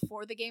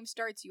before the game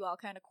starts, you all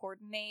kind of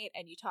coordinate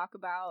and you talk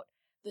about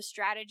the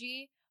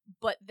strategy,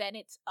 but then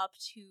it's up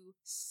to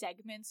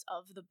segments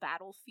of the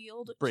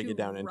battlefield. Break it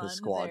down into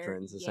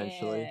squadrons,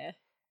 essentially. Yeah.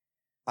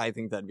 I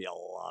think that'd be a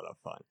lot of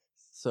fun.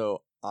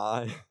 So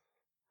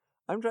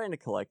I'm trying to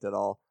collect it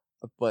all,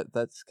 but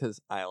that's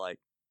because I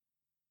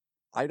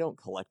don't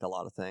collect a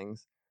lot of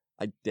things.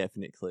 I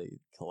definitely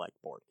collect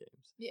board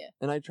games. Yeah.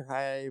 And I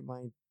try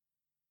my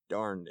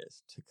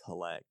darndest to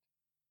collect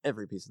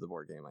every piece of the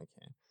board game I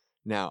can.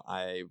 Now,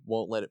 I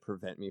won't let it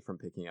prevent me from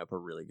picking up a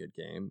really good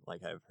game.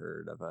 Like, I've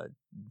heard of a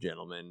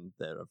gentleman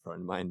that a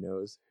friend of mine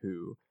knows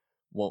who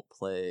won't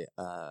play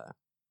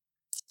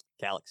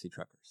Galaxy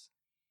Truckers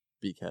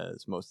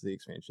because most of the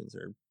expansions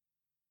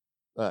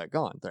are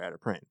gone. They're out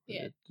of print.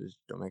 Yeah. They just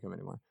don't make them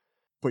anymore.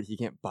 But he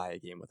can't buy a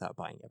game without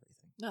buying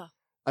everything. No.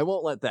 I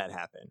won't let that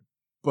happen.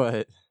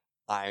 But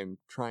I'm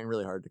trying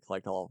really hard to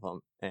collect all of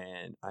them,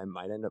 and I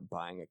might end up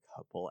buying a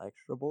couple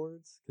extra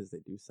boards because they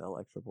do sell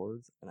extra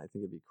boards, and I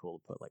think it'd be cool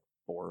to put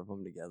 4 of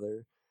them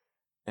together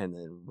and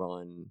then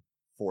run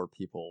 4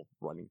 people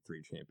running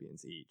 3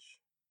 champions each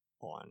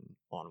on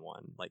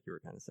one, like you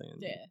were kind of saying.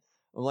 Yeah.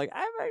 I'm like,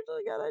 I've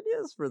actually got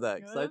ideas for that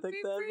because I think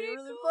that'd be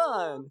really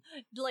fun.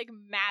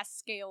 Mass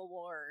scale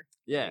war.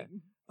 Yeah.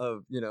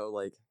 Of,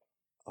 I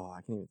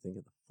can't even think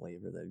of the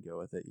flavor that'd go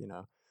with it,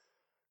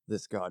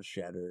 This god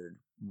shattered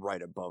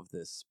right above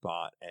this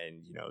spot,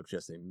 and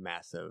just a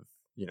massive,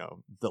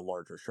 the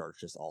larger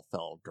sharks just all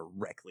fell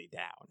directly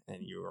down,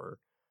 and your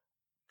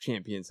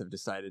champions have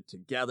decided to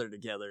gather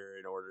together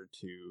in order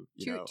to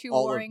two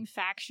warring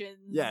factions.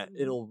 Yeah,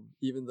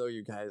 even though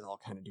you guys all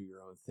kind of do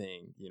your own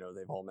thing,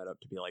 they've all met up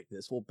to be like,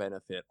 this will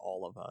benefit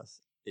all of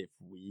us. If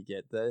we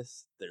get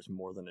this, there's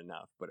more than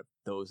enough. But if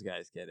those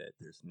guys get it,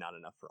 there's not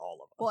enough for all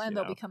of us. Well, and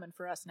they'll be coming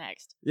for us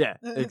next. Yeah,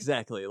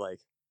 exactly.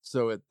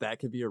 So that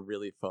could be a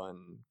really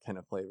fun kind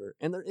of flavor.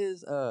 And there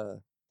is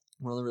one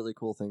of the really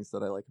cool things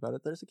that I like about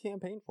it, there's a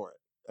campaign for it.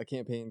 A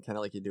campaign kind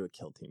of like you do a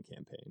kill team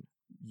campaign.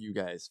 You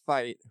guys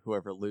fight,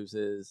 whoever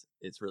loses,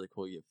 it's really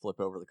cool. You flip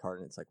over the card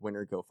and it's like,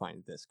 winner, go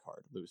find this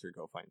card. Loser,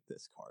 go find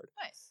this card.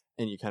 Nice.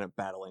 And you kind of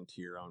battle into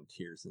your own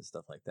tiers and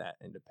stuff like that.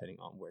 And depending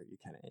on where you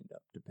kind of end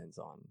up, depends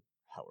on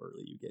how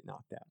early you get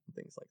knocked out and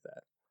things like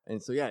that.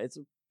 And so, yeah,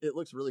 it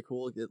looks really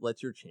cool. It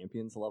lets your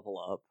champions level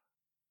up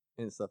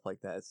and stuff like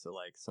that. So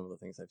some of the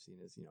things I've seen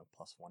is, +1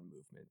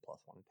 movement, +1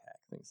 attack,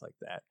 things like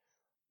that.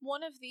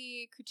 One of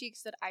the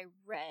critiques that I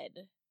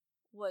read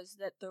was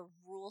that the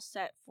rule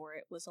set for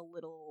it was a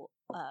little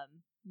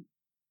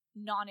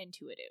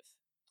non-intuitive.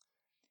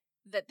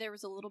 That there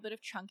was a little bit of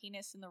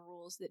chunkiness in the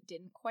rules that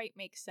didn't quite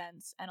make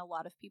sense, and a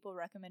lot of people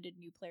recommended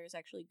new players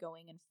actually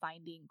going and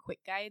finding quick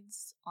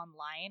guides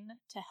online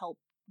to help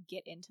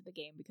get into the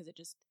game, because it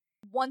just,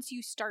 once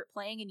you start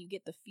playing and you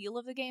get the feel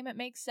of the game, it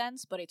makes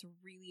sense, but it's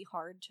really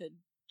hard to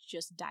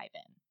just dive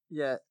in.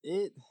 Yeah,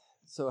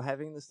 so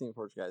having the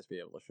Steamforged guys be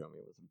able to show me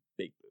was a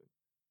big boon.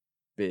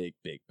 big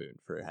boon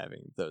for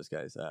having those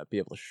guys be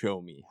able to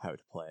show me how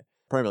to play.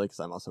 Primarily because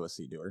I'm also a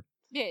sea doer.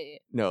 Yeah.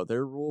 No,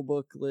 their rule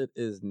booklet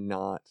is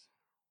not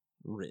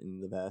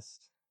written the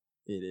best.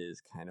 It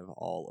is kind of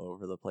all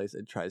over the place.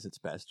 It tries its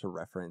best to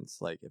reference,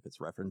 like if it's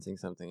referencing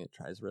something, it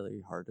tries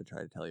really hard to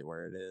try to tell you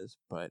where it is,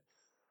 but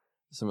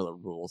some of the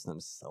rules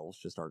themselves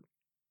just aren't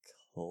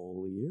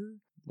clear.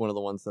 One of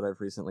the ones that I've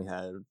recently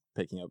had,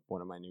 picking up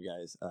one of my new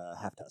guys,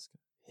 Half Tusk.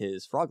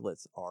 His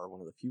froglets are one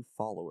of the few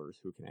followers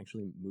who can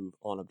actually move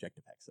on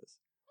objective hexes.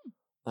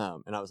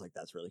 And I was like,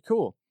 that's really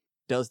cool.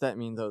 Does that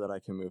mean, though, that I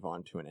can move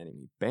on to an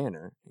enemy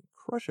banner and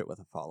crush it with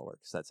a follower?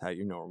 Because that's how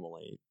you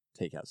normally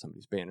take out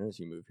somebody's banners.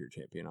 You move your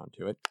champion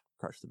onto it,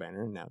 crush the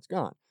banner, and now it's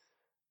gone,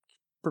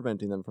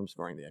 preventing them from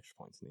scoring the extra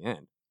points in the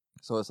end.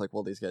 So it's like,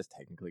 well, these guys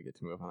technically get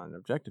to move on an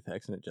objective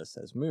hex, and it just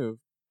says move.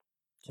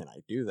 Can I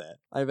do that?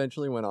 I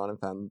eventually went on and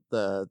found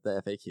the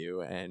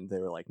FAQ, and they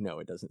were like, no,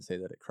 it doesn't say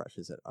that it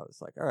crushes it. I was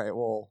like, all right,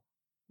 well,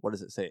 what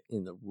does it say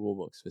in the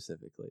rulebook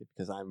specifically?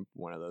 Because I'm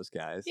one of those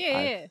guys.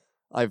 Yeah.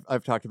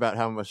 I've talked about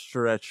how I'm a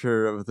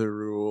stretcher of the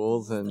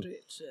rules, and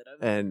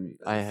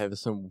I have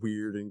some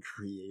weird and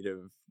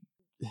creative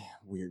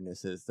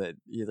weirdnesses that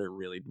either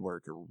really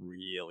work or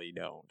really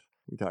don't.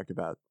 We talked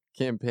about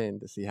campaign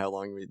to see how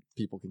long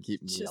people can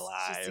keep me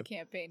alive. Just a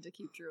campaign to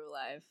keep Drew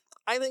alive.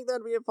 I think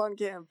that'd be a fun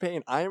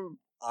campaign.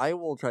 I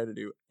will try to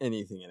do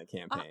anything in a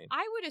campaign.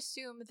 I would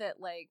assume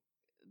that, like,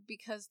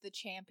 because the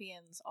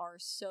champions are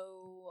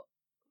so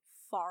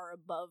far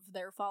above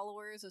their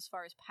followers as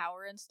far as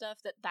power and stuff,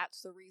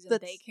 that's the reason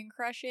they can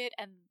crush it,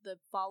 and the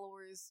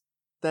followers...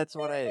 That's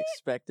what I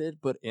expected,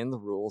 but in the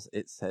rules,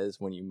 it says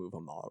when you move a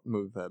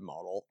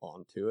model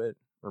onto it,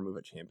 or move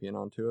a champion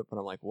onto it, but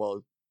I'm like,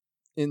 well,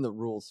 in the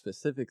rules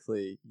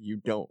specifically, you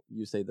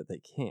say that they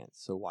can't,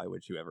 so why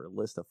would you ever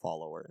list a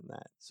follower in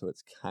that? So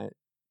it's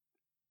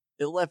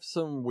it left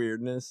some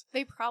weirdness.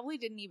 They probably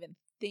didn't even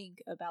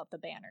think about the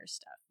banner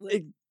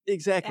stuff.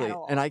 Exactly,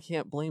 and I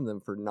can't blame them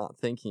for not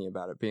thinking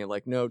about it, being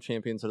like, no,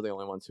 champions are the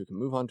only ones who can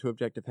move on to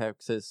objective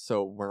hexes,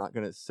 so we're not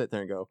going to sit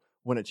there and go,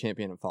 when a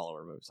champion and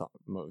follower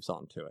moves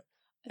on to it.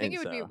 I think it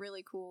would be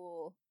really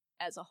cool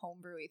as a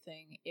homebrewy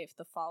thing if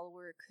the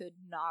follower could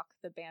knock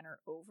the banner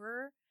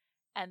over,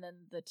 and then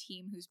the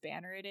team whose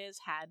banner it is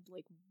had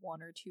like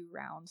 1 or 2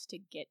 rounds to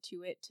get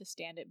to it to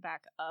stand it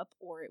back up,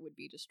 or it would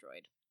be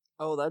destroyed.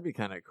 Oh, that'd be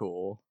kind of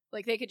cool.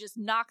 Like, they could just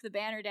knock the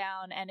banner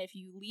down, and if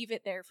you leave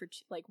it there for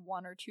like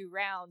 1 or 2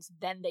 rounds,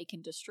 then they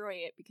can destroy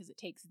it because it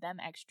takes them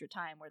extra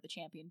time where the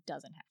champion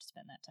doesn't have to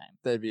spend that time.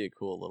 That'd be a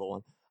cool little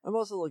one. I'm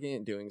also looking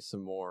at doing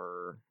some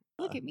more...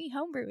 Look at me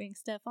homebrewing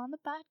stuff on the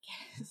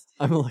podcast.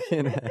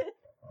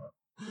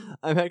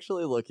 I'm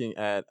actually looking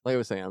at, like I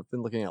was saying, I've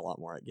been looking at a lot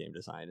more at game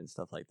design and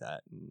stuff like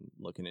that, and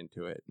looking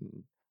into it,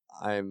 and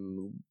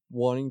I'm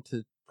wanting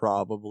to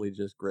probably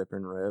just grip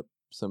and rip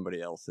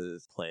somebody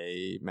else's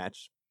play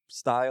match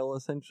style,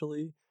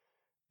 essentially,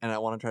 and I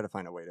want to try to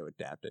find a way to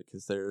adapt it,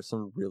 because there are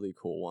some really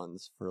cool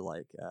ones for,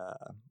 like,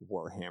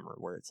 Warhammer,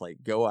 where it's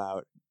like, go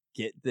out,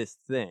 get this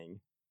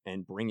thing,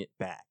 and bring it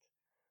back.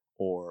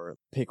 Or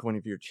pick one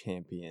of your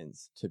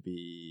champions to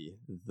be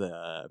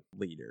the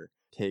leader.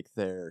 Take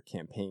their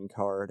campaign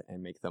card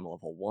and make them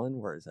level 1,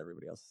 whereas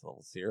everybody else is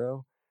level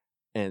 0.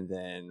 And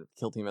then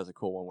Kill Team has a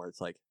cool one where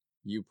it's like,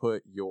 you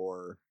put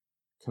your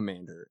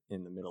commander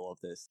in the middle of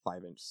this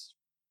 5-inch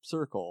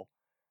circle,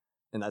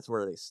 and that's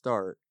where they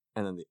start.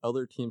 And then the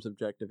other team's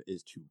objective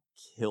is to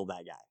kill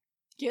that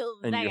guy.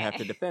 And you have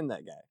to defend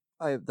that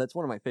guy. That's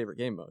one of my favorite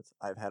game modes.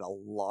 I've had a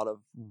lot of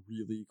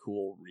really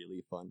cool,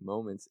 really fun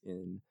moments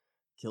in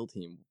Kill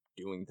Team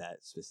doing that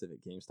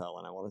specific game style,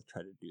 and I want to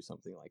try to do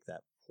something like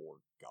that for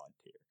God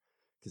Tier,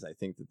 because I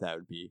think that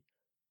would be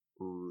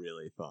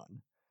really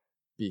fun,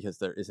 because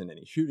there isn't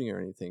any shooting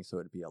or anything, so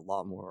it'd be a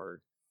lot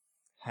more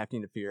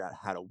having to figure out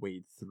how to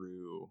wade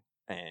through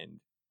and,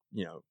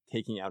 you know,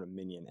 taking out a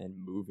minion and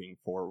moving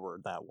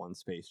forward that one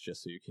space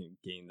just so you can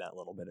gain that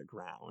little bit of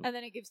ground. And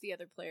then it gives the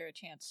other player a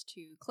chance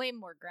to claim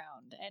more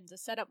ground and to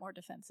set up more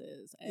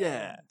defenses.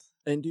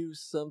 And do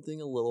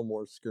something a little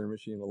more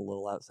skirmishy, a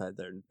little outside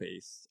their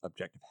base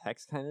objective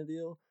hex kind of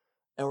deal.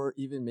 Or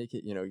even make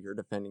it, you know, you're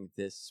defending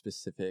this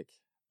specific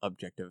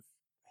objective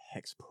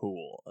hex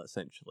pool,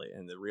 essentially.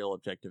 And the real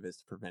objective is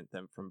to prevent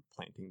them from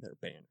planting their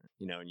banner.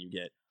 You know, and you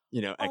get,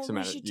 you know, X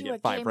amount of, you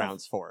get 5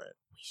 rounds for it.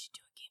 We should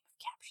do a game of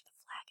Capture the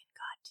Flag in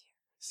God Tier.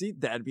 See,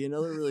 that'd be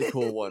another really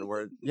cool one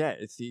where,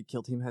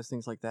 Kill Team has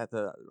things like that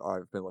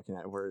I've been looking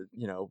at where,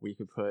 you know, we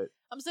could put...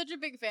 I'm such a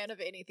big fan of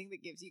anything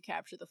that gives you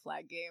Capture the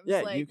Flag games.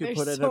 Yeah, like, you could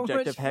put an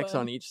objective hex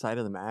on each side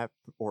of the map,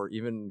 or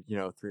even, you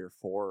know, 3 or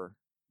 4.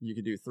 You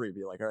could do 3,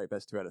 be like, all right,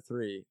 best 2 out of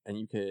 3, and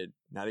you could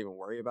not even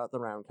worry about the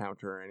round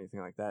counter or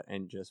anything like that,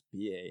 and just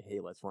be hey,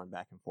 let's run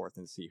back and forth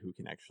and see who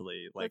can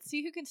actually, like... Let's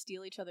see who can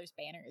steal each other's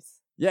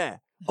banners. Yeah.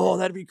 Oh,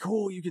 that'd be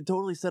cool. You could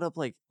totally set up,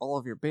 like, all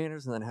of your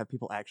banners and then have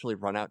people actually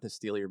run out to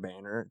steal your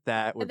banner.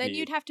 That would be... And then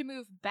you'd have to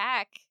move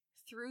back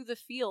through the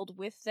field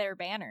with their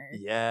banner.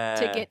 Yeah.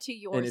 To get to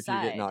your side. And if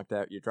you get knocked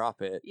out, you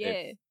drop it. Yeah.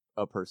 If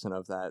a person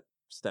of that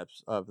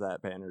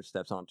banner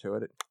steps onto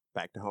it,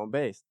 back to home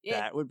base. Yeah.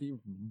 That would be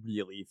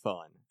really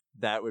fun.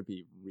 That would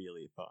be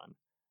really fun.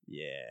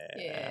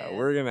 Yeah.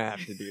 We're gonna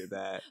have to do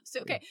that.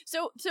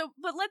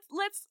 But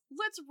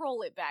let's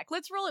roll it back.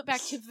 Let's roll it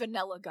back to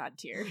vanilla God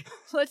tier.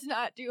 Let's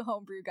not do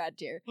homebrew God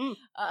tier.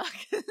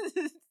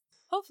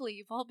 Hopefully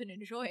you've all been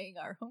enjoying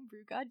our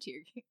homebrew God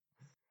tier game.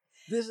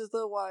 This is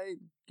why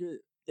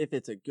if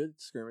it's a good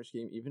skirmish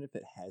game, even if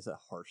it has a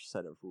harsh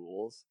set of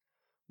rules,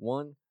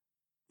 one,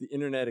 the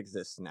internet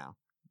exists now.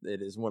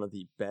 It is one of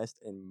the best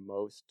and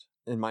most,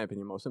 in my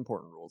opinion, most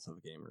important rules of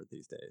a gamer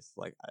these days.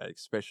 Like,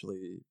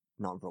 especially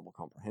nonverbal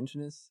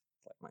comprehentionists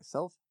like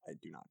myself, I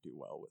do not do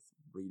well with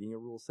reading a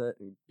rule set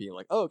and being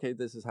like, oh, okay,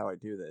 this is how I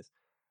do this.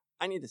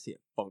 I need to see it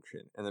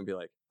function and then be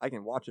like, I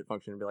can watch it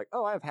function and be like,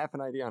 oh, I have half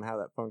an idea on how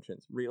that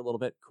functions. Read a little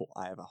bit. Cool.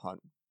 I have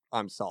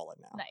I'm solid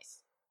now.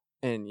 Nice.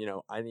 And,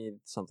 I need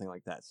something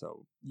like that.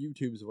 So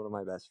YouTube's one of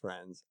my best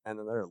friends. And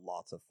then there are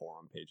lots of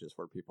forum pages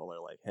where people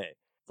are like, hey,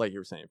 like you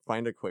were saying,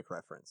 find a quick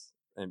reference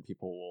and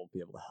people will be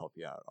able to help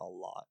you out a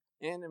lot.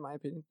 And in my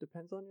opinion, it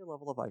depends on your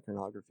level of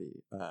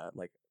iconography,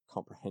 like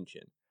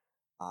comprehension.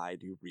 I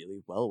do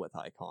really well with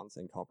icons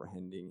and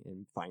comprehending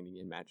and finding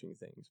and matching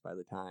things. By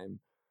the time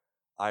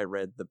I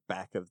read the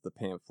back of the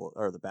pamphlet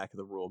or the back of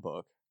the rule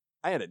book,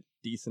 I had a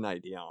decent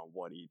idea on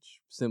what each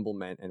symbol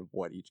meant and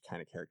what each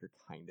kind of character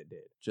kind of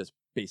did, just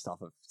based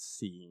off of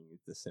seeing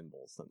the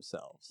symbols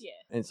themselves. Yeah.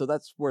 And so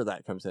that's where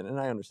that comes in. And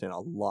I understand a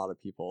lot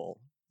of people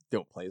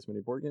don't play as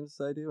many board games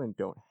as I do and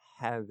don't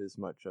have as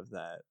much of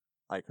that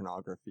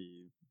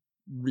iconography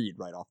read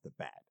right off the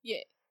bat.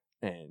 Yeah.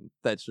 And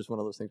that's just one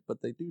of those things,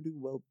 but they do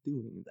well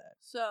doing that.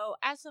 So,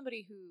 as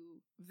somebody who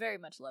very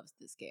much loves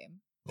this game,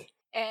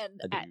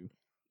 and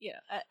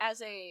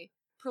as a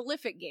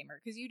prolific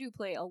gamer, because you do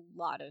play a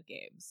lot of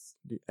games.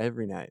 Dude,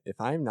 every night. If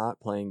I'm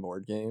not playing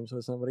board games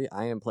with somebody,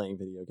 I am playing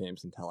video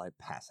games until I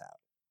pass out.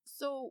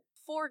 So,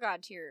 for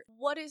God tier,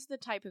 what is the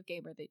type of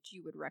gamer that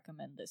you would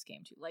recommend this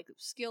game to? Like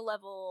skill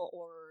level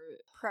or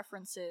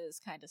preferences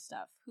kind of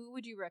stuff? Who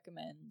would you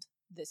recommend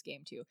this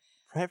game to?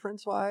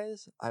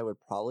 Preference-wise, I would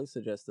probably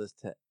suggest this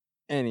to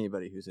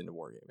anybody who's into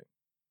wargaming.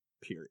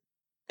 Period.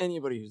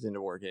 Anybody who's into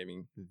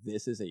wargaming,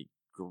 this is a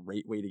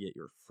great way to get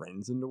your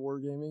friends into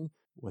wargaming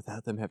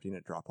without them having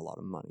to drop a lot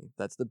of money.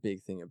 That's the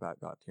big thing about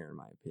God tier, in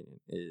my opinion,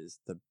 is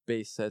the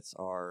base sets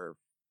are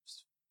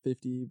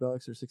 $50 or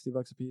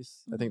 $60 a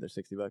piece. I think they're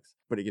 $60,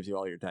 but it gives you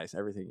all your dice,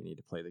 everything you need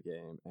to play the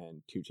game,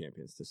 and 2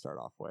 champions to start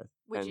off with.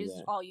 Which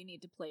is all you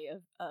need to play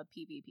a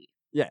PvP.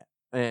 Yeah.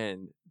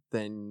 And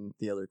then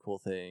the other cool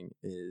thing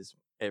is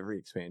every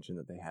expansion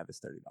that they have is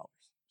 $30.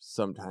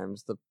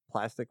 Sometimes the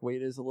plastic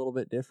weight is a little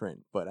bit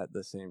different, but at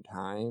the same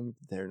time,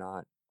 they're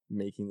not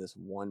making this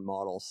one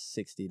model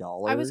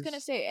 $60. I was going to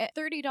say,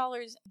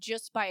 $30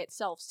 just by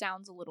itself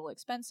sounds a little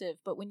expensive,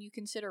 but when you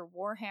consider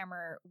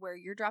Warhammer, where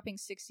you're dropping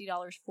 $60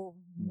 for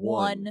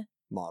one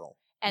model,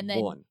 and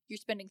then you're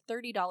spending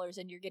 $30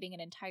 and you're getting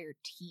an entire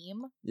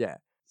team. Yeah.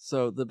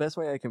 So the best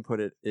way I can put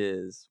it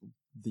is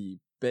the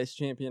best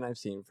champion I've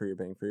seen for your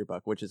bang for your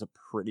buck, which is a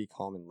pretty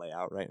common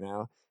layout right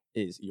now,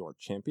 is your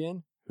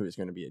champion, who is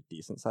going to be a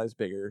decent size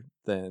bigger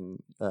than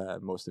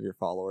most of your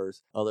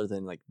followers. Other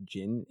than like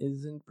Jin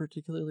isn't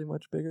particularly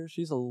much bigger.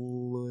 She's a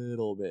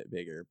little bit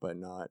bigger, but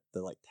not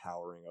the like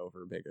towering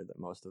over bigger that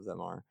most of them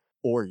are.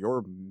 Or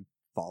your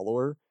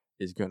follower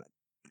is going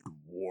to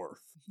dwarf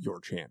your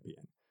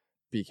champion,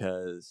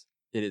 because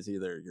it is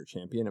either your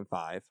champion and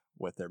 5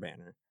 with their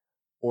banner,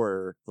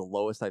 or the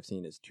lowest I've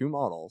seen is 2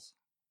 models,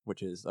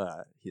 which is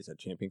he's a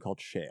champion called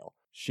Shale.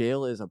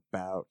 Shale is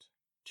about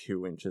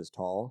 2 inches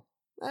tall.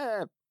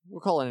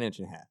 We'll call it 1.5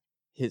 inches.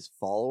 His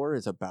follower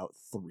is about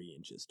 3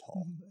 inches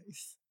tall.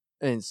 Nice.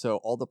 And so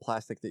all the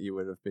plastic that you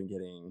would have been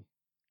getting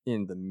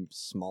in the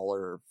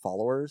smaller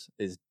followers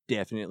is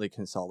definitely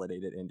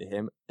consolidated into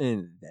him,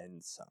 and then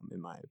some,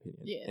 in my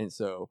opinion. Yeah. And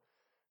so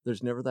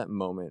there's never that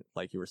moment,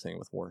 like you were saying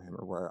with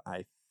Warhammer, where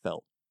I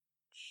felt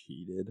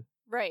cheated.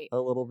 Right. A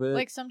little bit.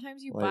 Like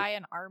sometimes you buy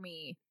an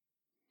army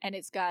and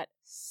it's got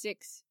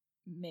 6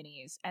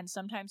 minis, and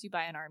sometimes you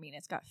buy an army and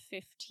it's got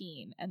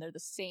 15 and they're the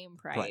same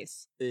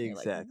price. Right.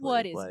 Exactly. Like,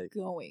 what is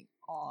going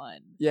on?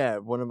 Yeah,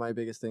 one of my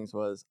biggest things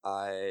was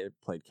I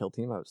played Kill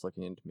Team. I was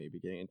looking into maybe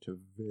getting into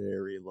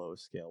very low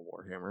scale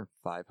Warhammer,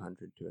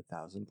 500 to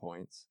 1,000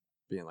 points.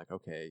 Being like,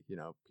 okay,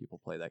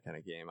 people play that kind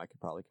of game. I could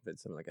probably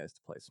convince some of the guys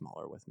to play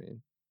smaller with me.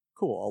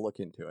 Cool, I'll look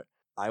into it.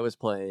 I was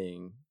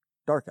playing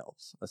Dark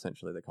Elves,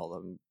 essentially. They call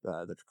them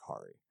the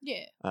Drukhari.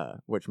 Yeah.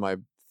 Which my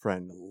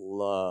friend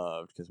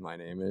loved because my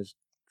name is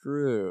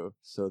Drew,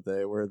 so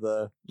they were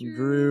the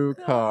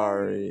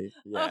Drukhari.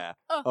 Yeah.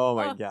 Oh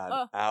my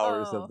god,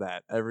 hours of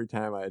that. Every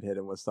time I'd hit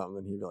him with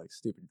something, he'd be like,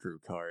 "Stupid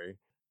Drukhari."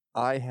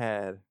 I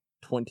had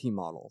 20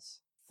 models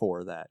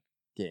for that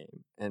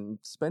game and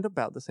spent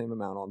about the same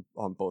amount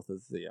on both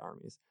of the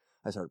armies.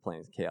 I started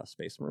playing Chaos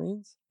Space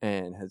Marines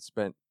and had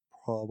spent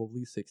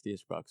probably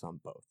 $60-ish on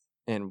both,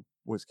 and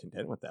was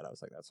content with that. I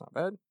was like, "That's not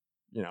bad."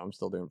 I'm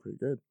still doing pretty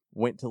good.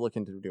 Went to look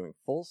into doing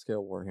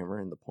full-scale Warhammer,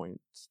 and the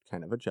points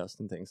kind of adjust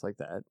and things like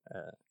that.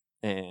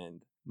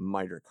 And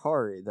My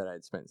Drukhari that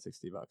I'd spent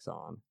 $60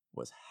 on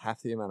was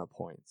half the amount of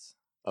points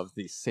of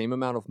the same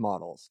amount of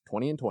models,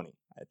 20 and 20.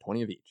 I had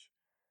 20 of each.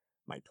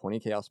 My 20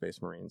 Chaos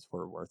Space Marines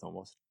were worth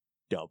almost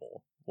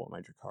double what my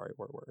Drukhari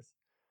were worth,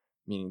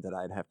 meaning that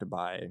I'd have to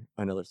buy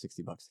another $60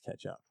 to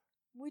catch up.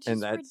 Which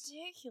is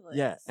ridiculous.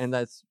 Yeah, and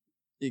that's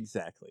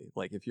exactly.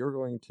 Like, if you're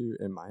going to,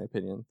 in my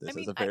opinion, this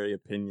is a very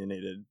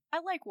opinionated I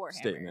like Warhammer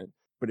statement,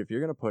 but if you're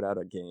going to put out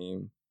a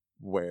game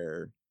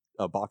where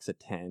a box of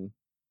 10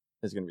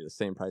 is going to be the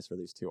same price for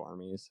these two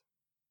armies,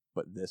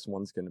 but this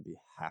one's going to be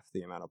half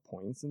the amount of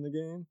points in the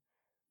game,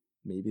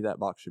 maybe that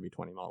box should be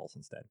 20 models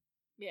instead.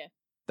 Yeah.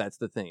 That's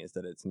the thing, is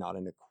that it's not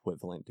an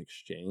equivalent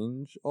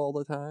exchange all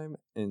the time,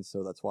 and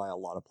so that's why a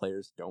lot of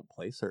players don't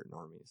play certain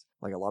armies.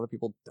 Like, a lot of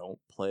people don't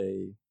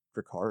play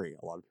Drukhari,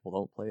 a lot of people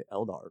don't play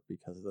Eldar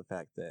because of the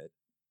fact that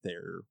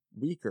they're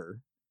weaker,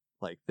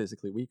 like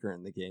physically weaker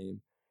in the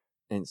game,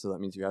 and so that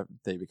means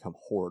they become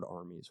horde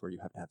armies where you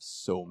have to have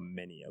so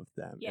many of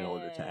them in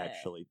order to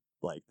actually,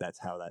 like, that's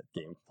how that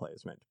gameplay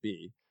is meant to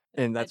be.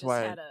 And that's why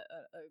I had a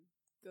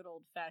good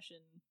old fashioned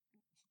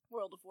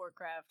World of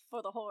Warcraft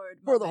for the horde.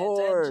 For the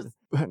horde!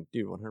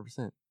 Dude,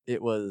 100%.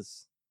 It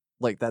was,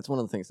 like, that's one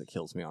of the things that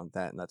kills me on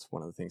that, and that's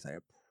one of the things I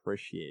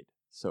appreciate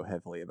so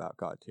heavily about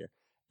God Tier.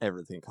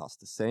 Everything costs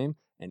the same,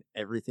 and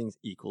everything's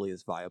equally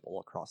as viable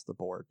across the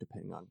board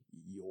depending on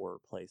your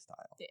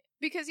playstyle. Yeah.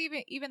 Because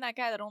even that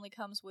guy that only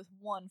comes with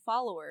one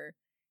follower,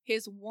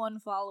 his one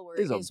follower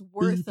is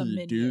worth a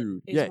minion.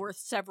 Dude. Is worth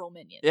several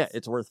minions. Yeah,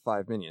 it's worth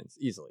 5 minions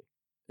easily.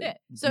 Yeah,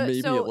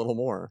 maybe a little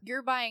more.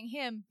 You're buying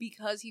him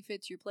because he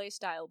fits your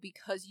playstyle,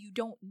 because you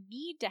don't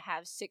need to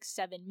have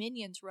 6-7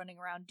 minions running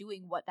around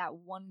doing what that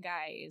one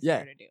guy is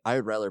there to do. I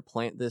would rather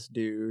plant this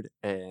dude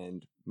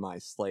and my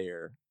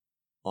Slayer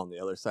on the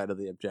other side of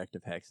the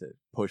objective hexes,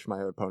 push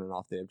my opponent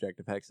off the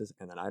objective hexes,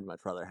 and then I'd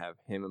much rather have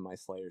him and my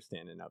Slayer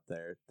standing up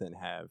there than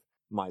have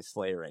my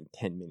Slayer and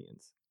 10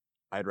 minions.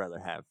 I'd rather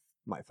have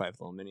my 5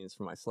 little minions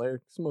for my Slayer,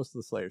 because most of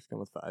the Slayers come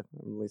with 5, at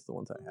least the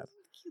ones I have.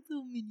 Cute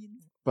little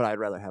minions. But I'd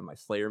rather have my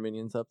Slayer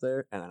minions up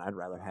there, and then I'd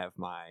rather have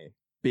my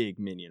big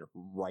minion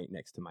right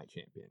next to my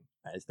champion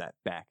as that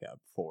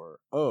backup for,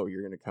 oh,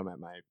 you're going to come at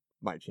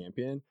my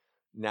champion.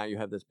 Now you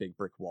have this big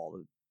brick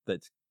wall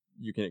that's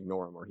you can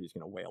ignore him or he's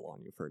going to wail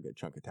on you for a good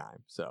chunk of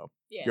time. So,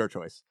 your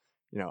choice.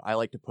 You know, I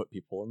like to put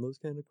people in those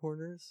kind of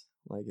corners.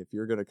 Like, if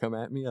you're going to come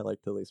at me, I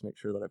like to at least make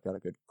sure that I've got a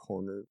good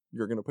corner.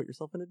 You're going to put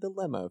yourself in a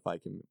dilemma if I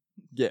can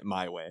get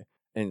my way.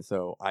 And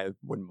so I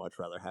would much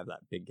rather have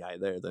that big guy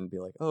there than be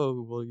like,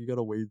 oh, well, you got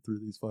to wade through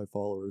these 5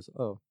 followers.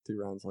 Oh, 2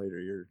 rounds later,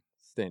 you're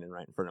standing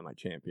right in front of my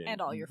champion.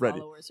 And all your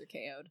followers are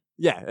KO'd.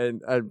 Yeah,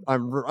 and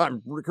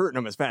I'm recruiting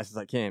them as fast as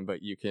I can,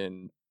 but you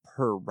can,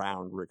 per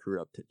round,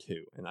 recruit up to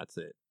 2, and that's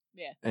it.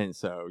 Yeah. And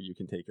so you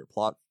can take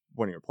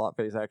one of your plot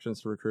phase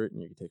actions to recruit,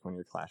 and you can take one of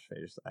your clash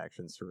phase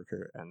actions to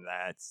recruit, and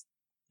that's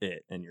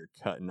it. And you're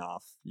cutting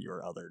off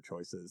your other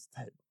choices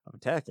of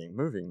attacking,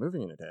 moving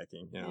and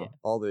attacking, you know,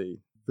 all the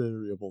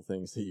variable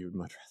things that you would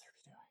much rather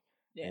be doing.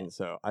 Yeah. And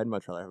so I'd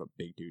much rather have a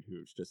big dude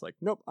who's just like,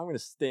 nope, I'm going to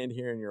stand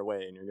here in your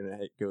way, and you're going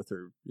to go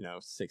through,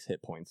 6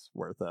 hit points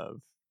worth of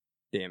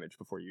damage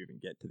before you even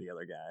get to the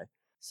other guy.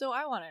 So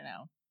I want to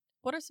know,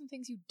 what are some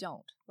things you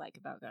don't like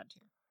about God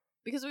Tier?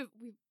 Because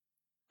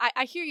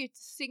I hear you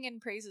singing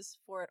praises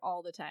for it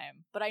all the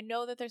time, but I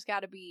know that there's got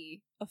to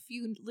be a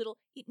few little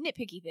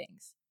nitpicky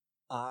things.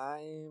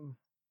 I'm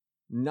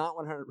not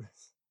 100%.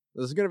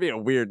 This is going to be a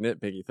weird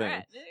nitpicky thing.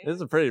 Right. This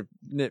is a pretty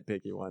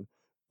nitpicky one.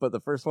 But the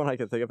first one I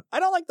can think of,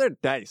 I don't like their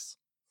dice.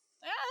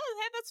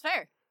 That's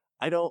fair.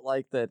 I don't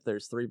like that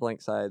there's 3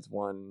 blank sides,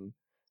 1,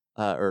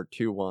 or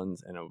 2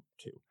 ones, and a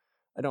 2.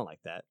 I don't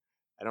like that.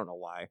 I don't know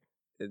why.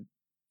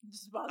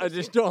 I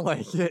just don't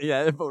like it.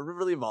 Yeah, it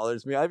really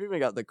bothers me. I've even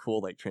got the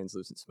cool, like,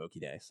 translucent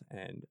smoky dice.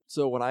 And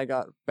so when I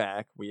got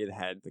back, we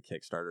had the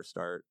Kickstarter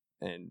start.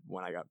 And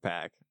when I got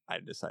back, I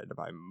decided to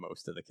buy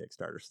most of the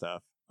Kickstarter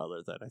stuff,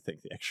 other than, I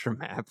think, the extra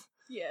map.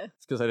 Yeah.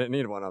 It's because I didn't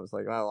need one. I was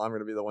like, well, I'm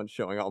going to be the one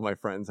showing all my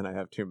friends, and I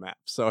have 2 maps,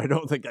 so I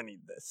don't think I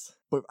need this.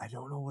 But I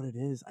don't know what it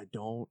is. I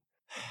don't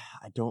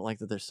like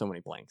that there's so many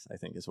blanks, I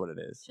think is what it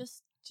is.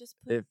 Just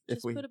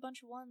put a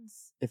bunch of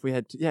 1s. If we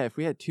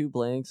had 2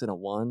 blanks and a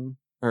 1...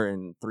 or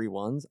in 3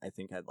 1s, I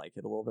think I'd like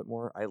it a little bit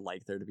more. I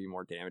like there to be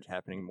more damage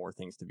happening, more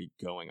things to be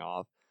going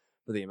off.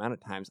 But the amount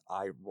of times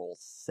I roll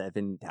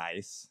 7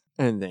 dice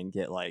and then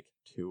get like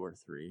 2 or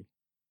 3,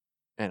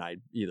 and I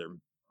either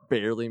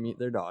barely meet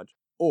their dodge,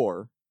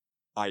 or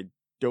I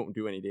don't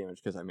do any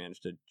damage because I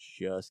managed to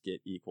just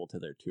get equal to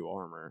their 2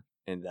 armor,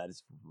 and that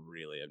is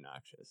really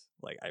obnoxious.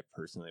 Like, I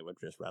personally would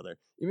just rather,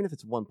 even if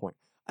it's 1 point,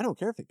 I don't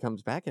care if it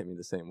comes back at me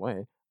the same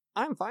way.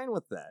 I'm fine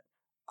with that.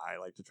 I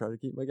like to try to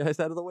keep my guys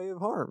out of the way of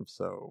harm,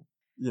 so,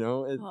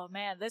 oh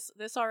man, this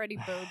already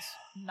bodes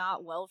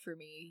not well for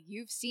me.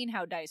 You've seen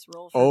how dice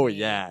roll for me. Oh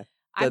yeah.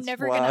 I'm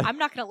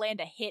not gonna land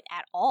a hit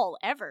at all,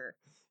 ever.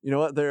 You know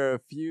what? There are a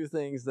few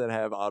things that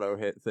have auto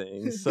hit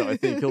things, so I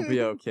think you'll be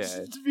okay.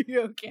 Just be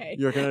okay.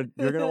 You're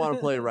gonna want to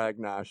play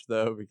Ragnash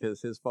though,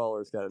 because his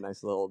follower's got a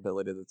nice little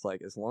ability that's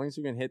like, as long as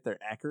you can hit their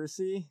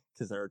accuracy,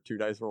 because there are 2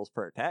 dice rolls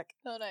per attack.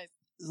 Oh, nice.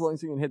 as long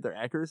as you can hit their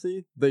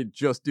accuracy, they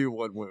just do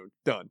one wound.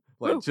 Done.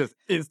 Like, Woo. just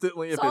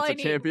instantly, if That's all it's I a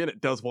need. champion,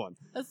 it does one.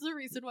 That's the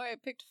reason why I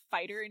picked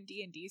fighter in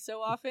D&D so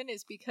often,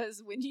 is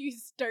because when you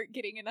start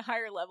getting into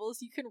higher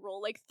levels, you can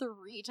roll like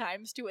 3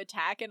 times to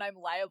attack, and I'm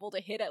liable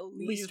to hit at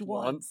least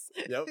once.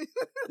 Yep.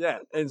 Yeah,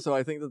 and so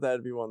I think that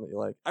that'd be one that you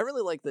like. I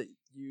really like that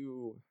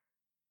you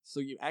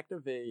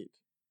activate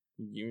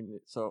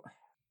unit. So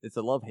it's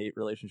a love-hate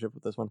relationship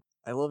with this one.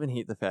 I love and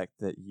hate the fact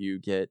that you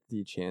get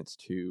the chance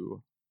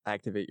to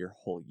activate your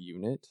whole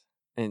unit.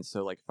 And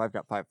so, like, if I've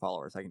got 5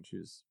 followers, I can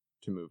choose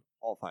to move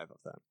all 5 of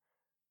them.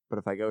 But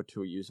if I go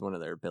to use one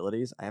of their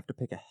abilities, I have to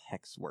pick a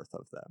hex worth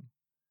of them.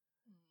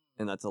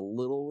 And that's a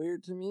little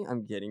weird to me.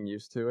 I'm getting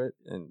used to it,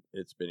 and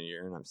it's been a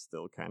year, and I'm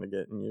still kind of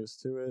getting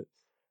used to it.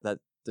 That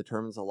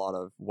determines a lot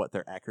of what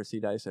their accuracy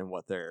dice and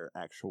what their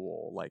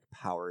actual, like,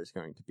 power is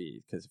going to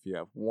be. Because if you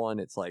have 1,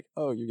 it's like,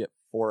 oh, you get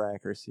 4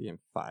 accuracy and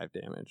 5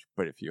 damage.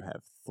 But if you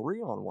have 3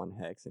 on 1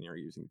 hex and you're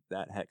using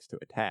that hex to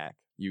attack,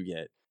 you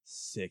get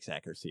 6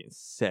 accuracy and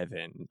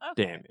 7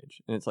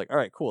 damage. And it's like, all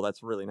right, cool,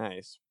 that's really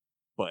nice.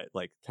 But,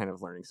 like, kind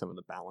of learning some of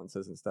the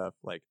balances and stuff.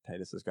 Like,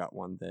 Titus has got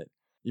one that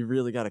you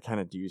really got to kind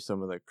of do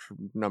some of the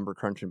number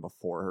crunching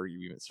before you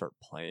even start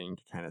playing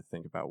to kind of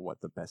think about what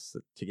the best,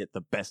 to get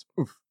the best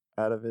oof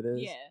out of it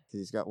is. Yeah.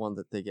 Because he's got one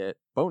that they get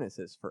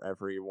bonuses for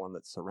every one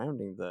that's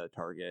surrounding the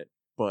target,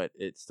 but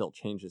it still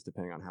changes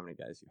depending on how many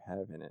guys you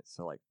have in it.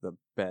 So, like, the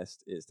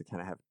best is to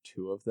kind of have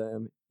 2 of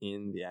them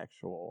in the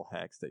actual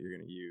hex that you're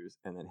going to use,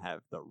 and then have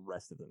the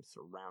rest of them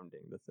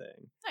surrounding the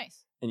thing.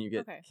 Nice. And you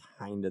get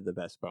kind of the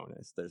best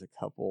bonus. There's a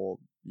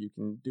couple, you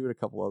can do it a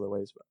couple other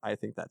ways, but I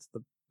think that's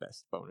the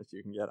best bonus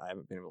you can get. I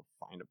haven't been able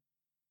to find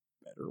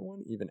a better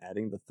one, even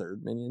adding the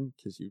 3rd minion,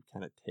 because you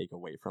kind of take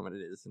away from it.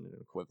 It isn't an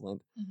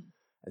equivalent. Mm-hmm.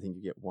 I think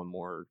you get one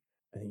more.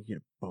 I think you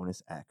get a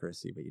bonus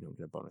accuracy, but you don't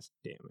get a bonus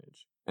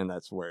damage. And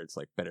that's where it's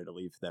like better to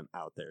leave them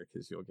out there,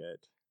 because you'll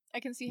get. I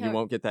can see how you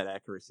won't get that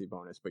accuracy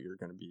bonus, but you're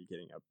going to be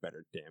getting a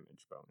better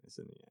damage bonus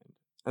in the end.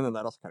 And then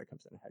that also kind of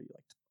comes in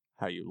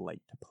how you like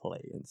to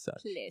play and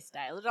such. Play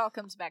style. It all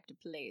comes back to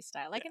play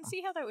style. I can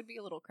see how that would be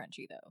a little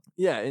crunchy though.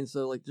 Yeah, and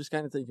so like just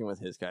kind of thinking with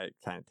his guy, it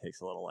kind of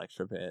takes a little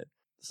extra bit.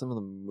 Some of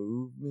the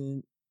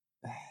movement.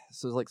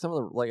 So like some of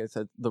the, like I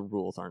said, the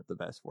rules aren't the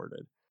best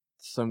worded.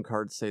 Some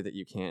cards say that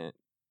you can't,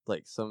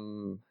 like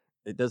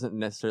it doesn't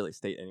necessarily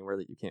state anywhere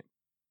that you can't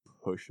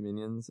push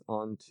minions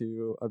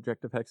onto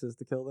objective hexes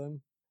to kill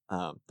them.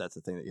 That's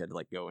the thing that you had to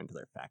like go into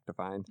their fact to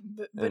find.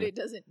 But it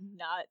doesn't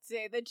not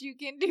say that you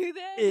can do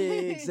that.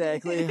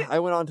 Exactly. I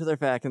went on to their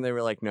fact and they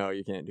were like, no,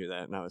 you can't do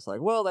that. And I was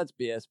like, well, that's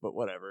BS, but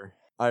whatever.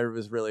 I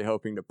was really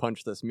hoping to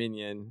punch this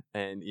minion,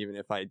 and even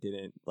if I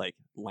didn't like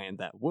land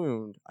that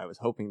wound, I was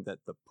hoping that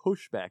the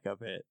pushback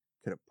of it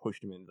could have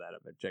pushed him into that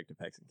objective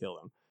hex and killed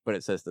him. But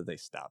it says that they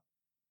stopped.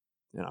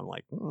 And I'm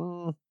like,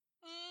 if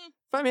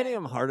I'm hitting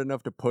him hard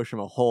enough to push him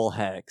a whole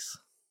hex,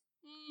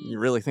 you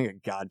really think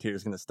a god tier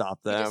is going to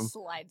stop them? He just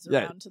slides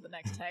around to the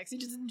next hex. He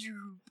just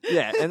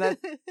yeah, and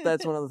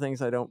that's one of the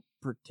things I don't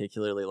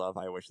particularly love.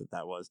 I wish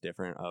that was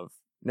different. Of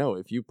no,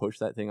 if you push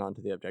that thing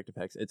onto the objective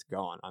hex, it's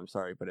gone. I'm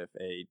sorry, but if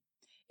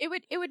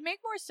it would make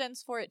more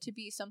sense for it to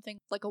be something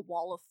like a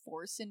wall of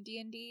force in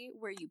D&D,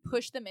 where you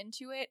push them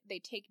into it, they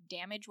take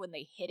damage when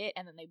they hit it,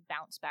 and then they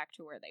bounce back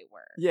to where they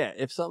were. Yeah,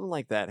 if something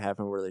like that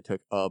happened where they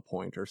took a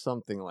point or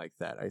something like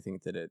that, I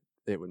think that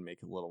it would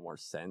make a little more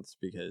sense,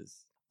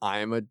 because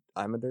I'm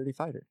a dirty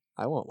fighter.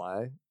 I won't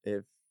lie.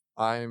 If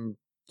I'm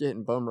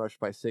getting bum rushed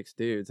by 6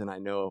 dudes and I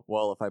know,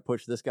 well, if I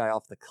push this guy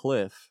off the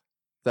cliff,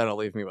 that'll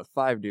leave me with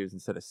 5 dudes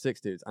instead of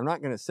 6 dudes. I'm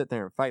not going to sit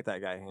there and fight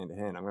that guy hand to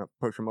hand. I'm going to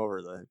push him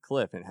over the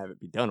cliff and have it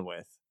be done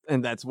with.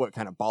 And that's what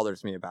kind of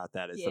bothers me about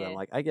that, is that I'm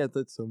like, I get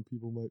that some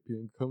people might be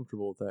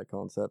uncomfortable with that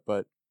concept,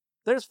 but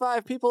there's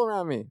 5 people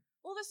around me.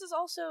 Well, this is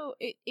also,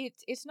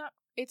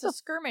 it's a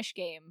skirmish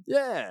game.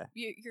 Yeah.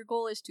 Your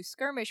goal is to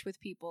skirmish with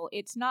people.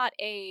 It's not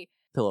a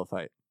pillow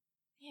fight.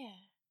 Yeah.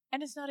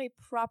 And it's not a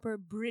proper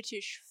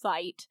British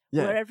fight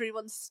where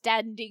everyone's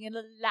standing in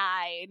a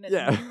line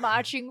and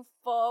marching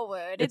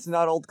forward. It's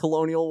not old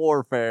colonial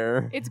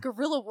warfare. It's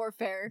guerrilla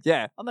warfare.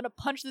 Yeah. I'm going to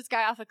punch this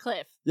guy off a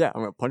cliff. Yeah,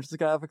 I'm going to punch this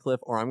guy off a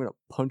cliff, or I'm going to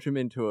punch him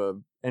into a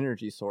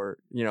energy source.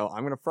 You know,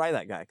 I'm going to fry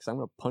that guy, because I'm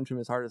going to punch him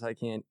as hard as I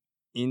can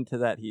into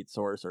that heat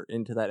source or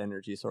into that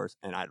energy source,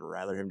 and I'd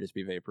rather him just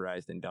be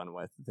vaporized and done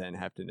with than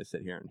having to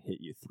sit here and hit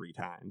you 3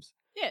 times.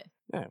 Yeah.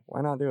 Yeah,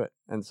 why not do it?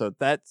 And so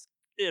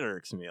it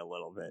irks me a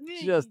little bit.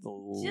 Just a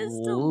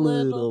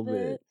little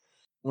bit.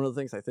 One of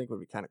the things I think would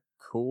be kind of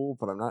cool,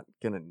 but I'm not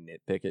going to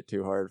nitpick it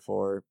too hard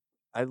for,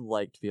 I'd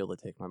like to be able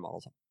to take my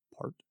models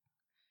apart.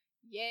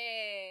 Yeah.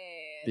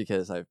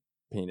 Because I've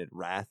painted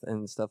Wrath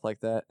and stuff like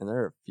that, and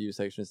there are a few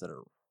sections that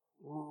are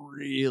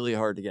really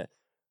hard to get.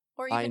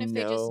 Or even if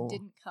they just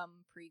didn't come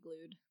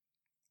pre-glued.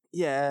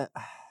 Yeah.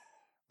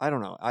 I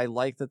don't know. I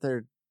like that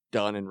they're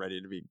done and ready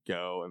to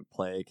go and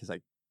play, because I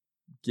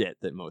get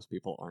that most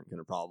people aren't going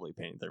to probably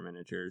paint their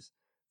miniatures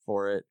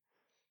for it,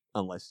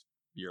 unless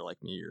you're like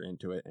me, you're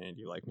into it and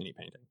you like mini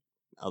painting.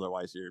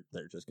 Otherwise,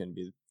 they're just going to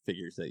be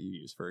figures that you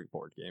use for a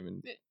board game,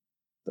 and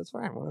that's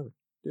fine. Whatever,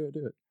 do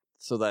it.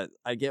 So that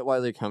I get why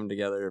they come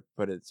together,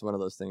 but it's one of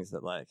those things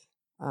that, like,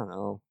 I don't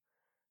know,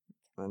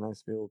 kind of nice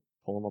to be able to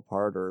pull them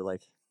apart, or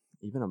like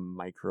even a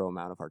micro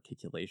amount of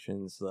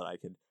articulation so that I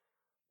could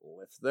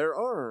lift their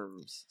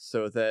arms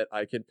so that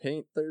I could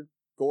paint their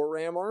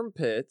Goram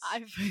armpits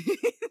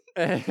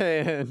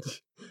and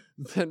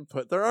then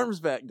put their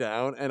arms back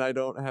down, and I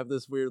don't have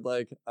this weird,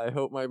 like, I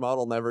hope my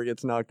model never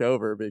gets knocked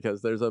over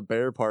because there's a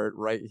bear part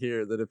right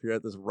here that if you're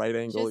at this right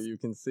angle you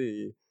can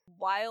see.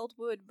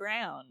 Wildwood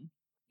Brown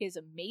is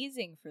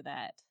amazing for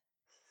that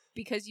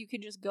because you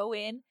can just go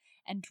in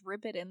and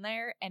drip it in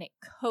there and it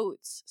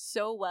coats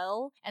so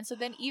well. And so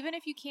then even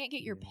if you can't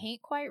get your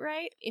paint quite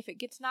right, if it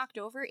gets knocked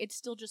over, it's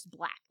still just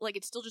black. Like,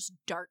 it's still just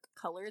dark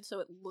colored, so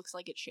it looks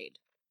like it's shade.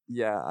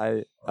 Yeah,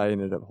 I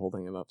ended up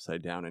holding him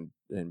upside down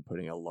and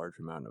putting a large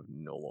amount of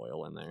Null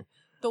oil in there.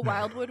 The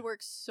Wildwood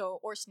works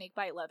or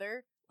Snakebite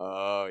Leather.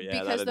 Oh,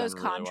 yeah. Because those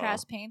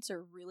contrast paints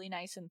are really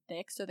nice and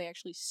thick, so they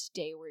actually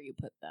stay where you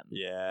put them.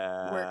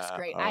 Yeah. Works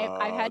great.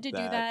 I've had to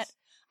do that.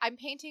 I'm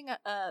painting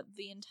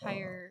the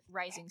entire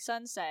Rising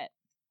Sunset.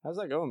 How's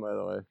that going, by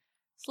the way?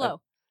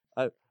 Slow.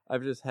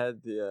 I've just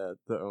had the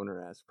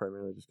owner ask,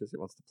 primarily just because he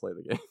wants to play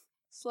the game.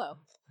 Slow.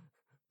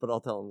 But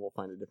I'll tell him we'll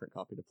find a different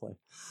copy to play.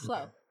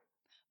 Slow.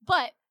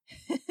 But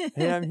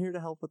hey, I'm here to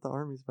help with the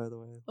armies, by the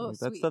way. Oh, like,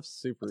 that stuff's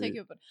super easy.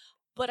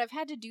 But I've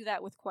had to do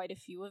that with quite a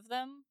few of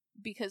them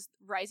because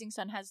Rising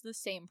Sun has the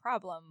same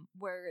problem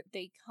where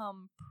they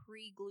come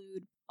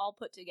pre-glued, all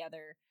put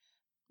together,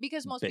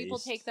 because most people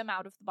take them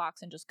out of the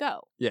box and just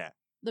go. Yeah.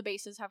 The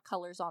bases have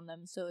colors on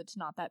them, so it's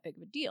not that big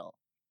of a deal.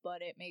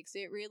 But it makes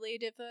it really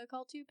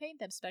difficult to paint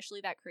them,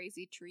 especially that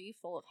crazy tree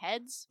full of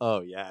heads.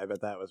 Oh, yeah, I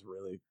bet that was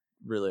really,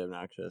 really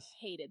obnoxious.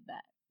 Hated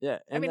that. Yeah.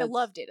 I mean, I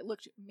loved it. It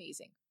looked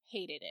amazing.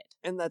 Hated it.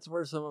 And that's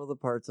where some of the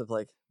parts of,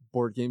 like,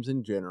 board games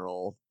in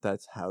general,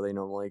 that's how they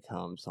normally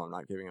come, so I'm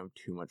not giving them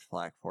too much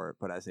flack for it.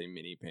 But as a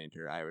mini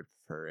painter, I would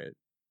prefer it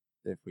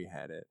if we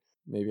had it.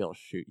 Maybe I'll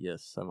shoot you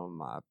some of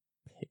my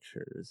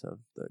pictures of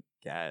the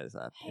guys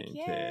I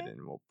painted, and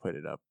we'll put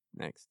it up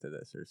next to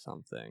this or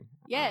something.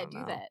 Yeah,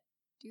 do that.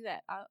 Do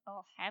that.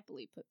 I'll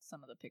happily put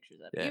some of the pictures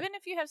up. Yeah. Even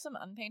if you have some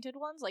unpainted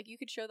ones, like you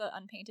could show the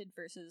unpainted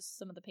versus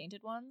some of the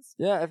painted ones.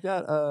 Yeah, I've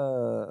got,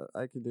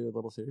 I could do a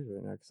little series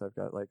right now because I've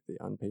got like the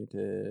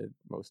unpainted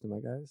most of my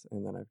guys,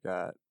 and then I've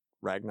got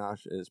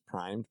Ragnosh is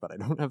primed, but I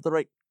don't have the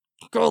right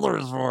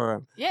colors for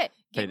him. Yeah,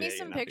 give me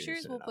some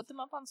pictures. We'll put them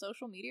up on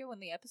social media when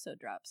the episode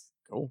drops.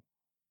 Cool.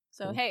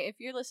 So, hey, if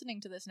you're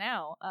listening to this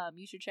now,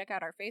 you should check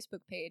out our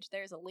Facebook page.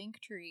 There's a link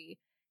tree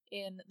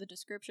in the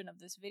description of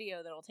this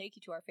video that'll take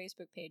you to our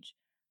Facebook page.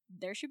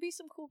 There should be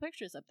some cool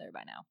pictures up there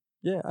by now.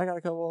 Yeah, I got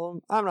a couple of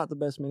them. I'm not the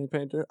best mini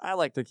painter. I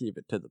like to keep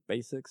it to the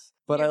basics,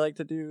 but I like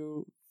to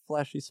do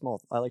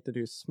I like to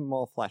do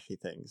small, flashy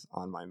things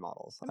on my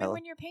models. I mean,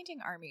 when you're painting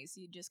armies,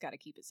 you just got to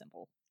keep it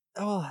simple.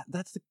 Oh,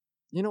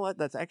 you know what?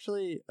 That's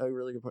actually a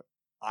really good point.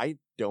 I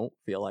don't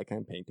feel like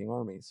I'm painting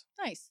armies.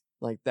 Nice.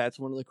 Like, that's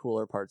one of the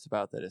cooler parts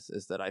about this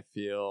is that I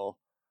feel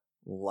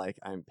like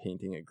I'm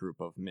painting a group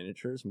of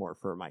miniatures more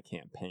for my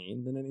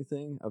campaign than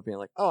anything. Of being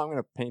like, oh, I'm going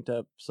to paint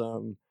up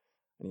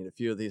I need a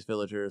few of these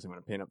villagers. I'm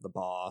going to paint up the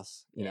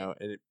boss. You know,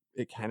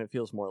 it kind of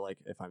feels more like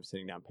if I'm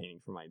sitting down painting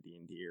for my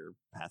D&D or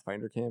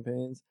Pathfinder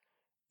campaigns.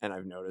 And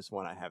I've noticed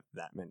when I have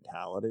that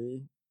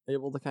mentality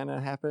able to kind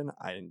of happen,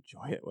 I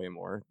enjoy it way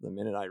more. The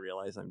minute I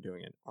realize I'm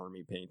doing an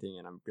army painting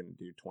and I'm going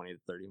to do 20 to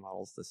 30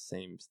 models, the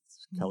same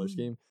color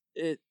scheme,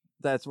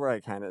 that's where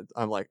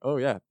I'm like, oh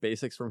yeah,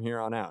 basics from here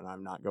on out. And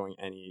I'm not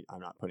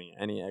putting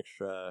any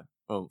extra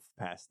oomph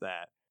past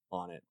that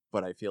on it,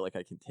 but I feel like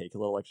I can take a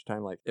little extra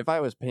time. Like, if I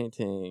was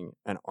painting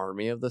an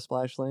army of the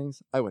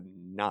Splashlings, I would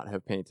not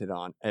have painted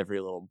on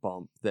every little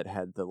bump that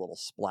had the little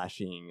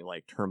splashing,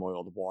 like,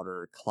 turmoiled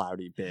water,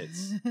 cloudy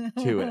bits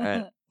to it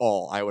at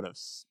all. I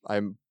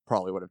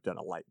probably would have done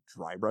a light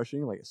dry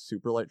brushing, like a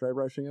super light dry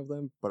brushing of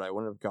them, but I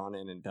wouldn't have gone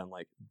in and done,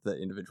 like, the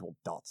individual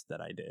dots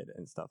that I did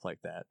and stuff like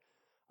that.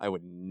 I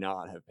would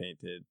not have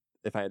painted.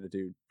 If I had to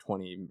do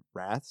 20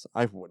 Wraths,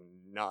 I would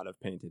not have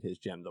painted his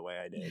gem the way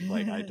I did.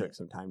 Like, I took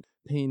some time to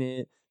paint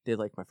it, did,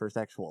 like, my first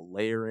actual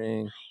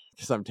layering,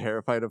 because I'm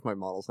terrified of my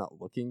models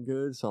not looking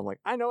good. So I'm like,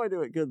 I know I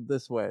do it good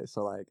this way.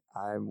 So, like,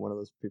 I'm one of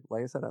those people,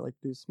 like I said, I like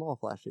to do small,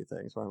 flashy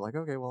things where I'm like,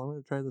 okay, well, I'm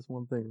going to try this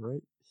one thing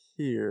right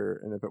here.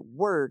 And if it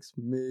works,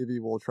 maybe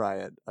we'll try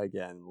it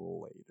again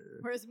later.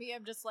 Whereas me,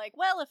 I'm just like,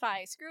 well, if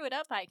I screw it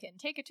up, I can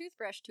take a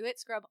toothbrush to it,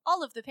 scrub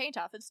all of the paint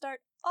off, and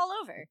start all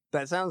over.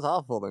 That sounds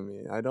awful to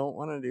me. I don't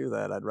want to do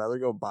that. I'd rather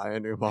go buy a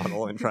new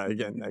model and try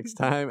again next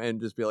time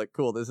and just be like,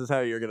 cool, this is how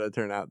you're going to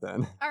turn out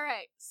then. All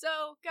right.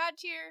 So, God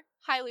tier,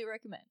 highly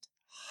recommend.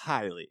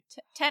 Highly.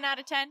 10 out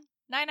of 10?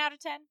 9 out of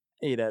 10?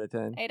 8 out of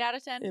 10. 8 out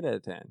of 10? 8 out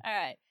of 10. All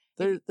right.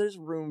 There's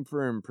room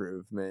for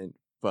improvement,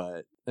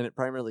 and it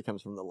primarily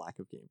comes from the lack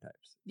of game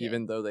types. Yeah.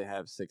 Even though they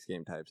have 6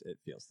 game types, it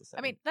feels the same.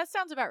 I mean, that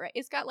sounds about right.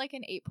 It's got like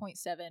an 8.7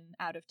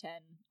 out of 10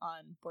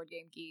 on Board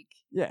Game Geek.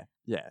 Yeah.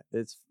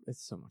 It's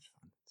so much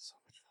fun. So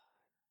much fun.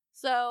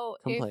 So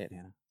come play it,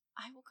 Hannah.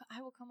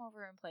 I will come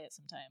over and play it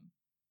sometime.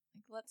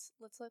 Like, let's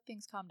let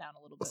things calm down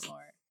a little bit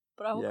more.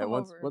 but I will come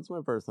over. Once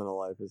my personal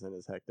life isn't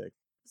as hectic.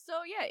 So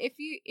yeah,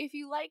 if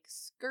you like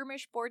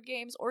skirmish board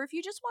games, or if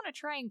you just want to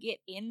try and get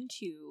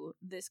into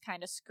this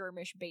kind of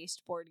skirmish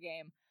based board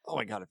game, oh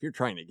my god, if you're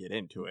trying to get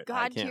into it,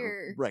 I can't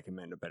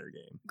recommend a better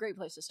game. Great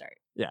place to start.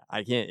 Yeah,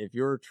 I can't. If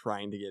you're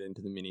trying to get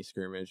into the mini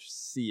skirmish,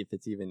 see if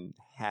it's even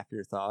half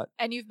your thought.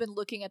 And you've been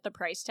looking at the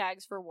price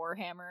tags for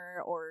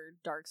Warhammer or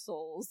Dark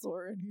Souls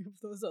or any of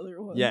those other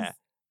ones. Yeah,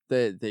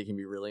 they can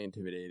be really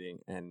intimidating,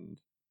 and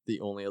the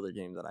only other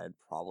game that I'd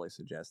probably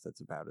suggest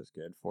that's about as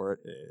good for it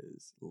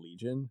is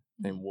Legion,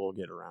 and we'll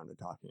get around to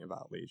talking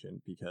about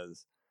Legion,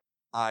 because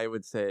I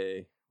would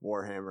say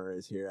Warhammer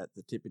is here at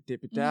the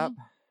tippy top.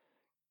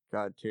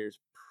 God Tier's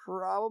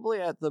probably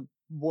at the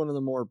one of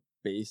the more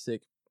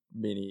basic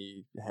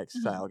mini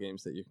hex style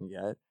games that you can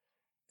get,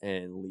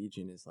 and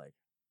Legion is like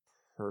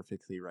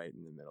perfectly right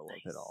in the middle of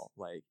it all.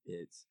 Like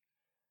it's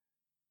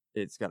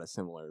got a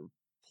similar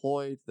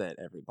ploy that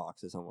every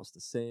box is almost the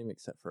same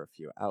except for a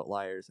few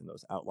outliers, and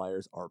those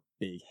outliers are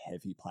big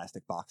heavy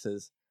plastic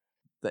boxes.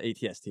 The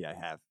ATST I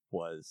have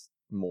was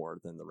more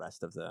than the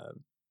rest of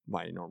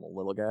my normal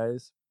little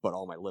guys, but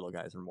all my little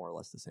guys are more or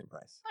less the same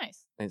price.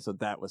 Nice. And so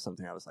that was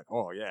something I was like,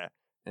 oh yeah.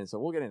 And so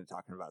we'll get into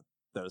talking about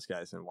those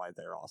guys and why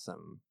they're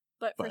awesome.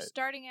 But for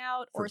starting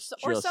out, or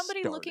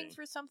somebody looking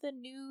for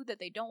something new that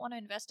they don't want to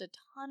invest a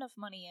ton of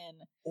money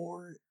in,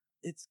 or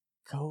it's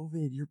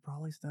COVID, you're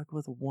probably stuck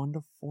with 1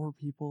 to 4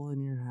 people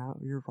in your house.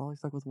 You're probably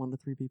stuck with 1 to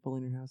 3 people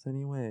in your house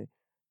anyway.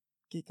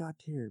 Get God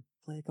Tier.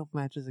 Play a couple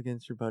matches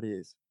against your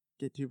buddies.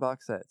 Get 2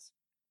 box sets.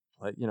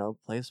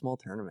 Play a small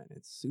tournament.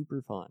 It's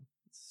super fun.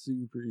 It's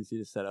super easy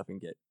to set up and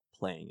get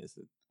playing is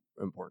the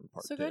important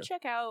part. So go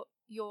check out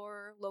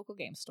your local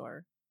game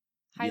store.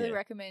 Highly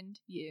recommend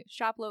you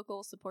shop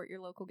local, support your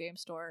local game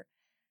store.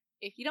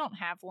 If you don't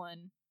have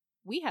one,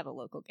 we have a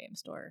local game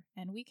store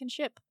and we can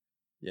ship.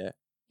 Yeah.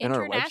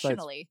 Internationally.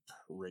 And our website's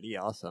pretty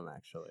awesome,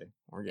 actually.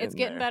 It's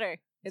getting better.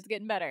 It's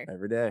getting better.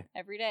 Every day.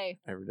 Every day.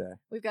 Every day.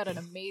 We've got an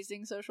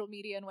amazing social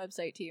media and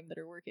website team that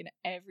are working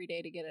every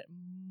day to get it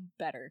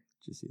better.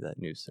 Did you see that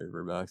new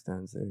server box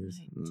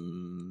downstairs?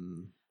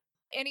 Right.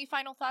 Any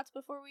final thoughts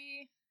before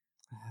we...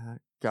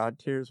 God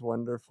Tier's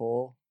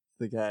wonderful.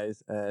 The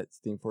guys at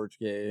Steamforged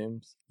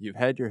Games. You've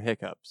had your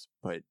hiccups,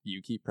 but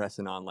you keep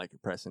pressing on like you're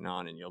pressing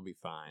on and you'll be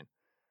fine.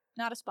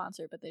 Not a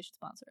sponsor, but they should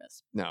sponsor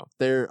us. No,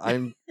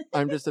 I'm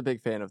just a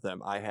big fan of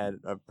them. I had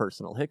a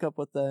personal hiccup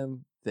with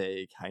them.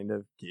 They kind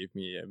of gave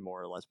me a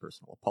more or less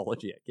personal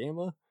apology at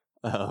GAMA.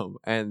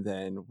 And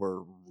then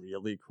were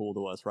really cool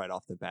to us right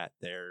off the bat.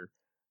 They're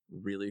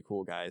really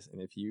cool guys.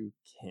 And if you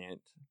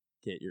can't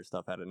get your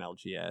stuff at an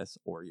LGS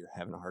or you're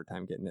having a hard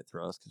time getting it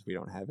through us because we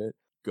don't have it,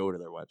 go to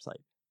their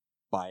website.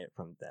 Buy it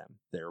from them.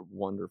 They're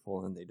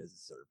wonderful and they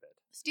deserve it.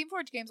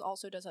 Steamforged Games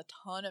also does a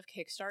ton of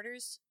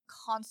Kickstarters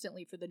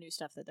constantly for the new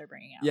stuff that they're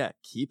bringing out. Yeah,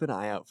 keep an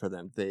eye out for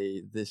them.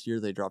 This year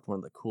they dropped one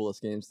of the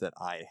coolest games that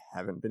I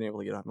haven't been able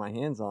to get my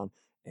hands on,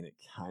 and it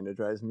kind of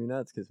drives me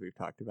nuts because we've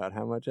talked about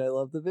how much I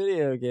love the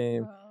video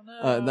game. Oh,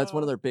 no. And that's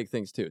one of their big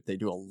things too. They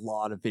do a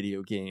lot of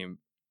video game.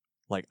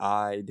 Like,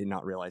 I did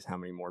not realize how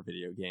many more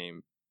video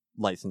game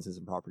licenses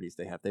and properties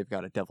they have. They've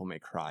got a Devil May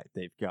Cry.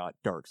 They've got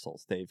Dark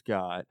Souls. They've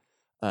got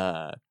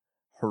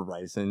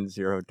Horizon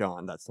Zero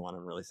Dawn. That's the one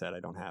I'm really sad I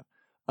don't have.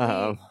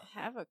 I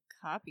have a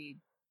copy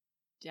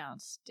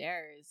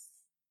downstairs.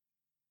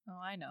 Oh,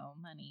 I know,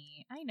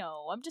 money. I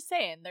know. I'm just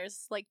saying,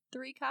 there's like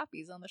 3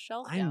 copies on the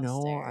shelf downstairs. I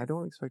know. I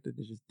don't expect it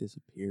to just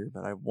disappear,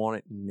 but I want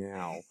it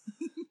now.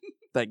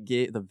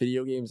 The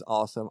video game's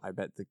awesome. I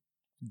bet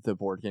the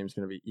board game's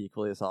going to be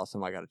equally as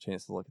awesome. I got a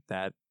chance to look at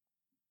that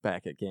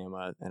back at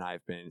GAMA, and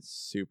I've been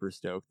super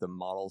stoked. The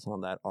models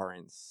on that are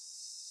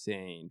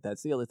insane.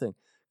 That's the other thing.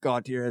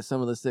 God Tier has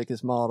some of the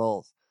sickest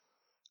models.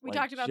 We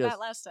talked about that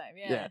last time,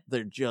 yeah. Yeah,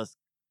 they're just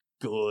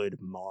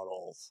good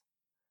models.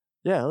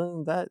 Yeah, other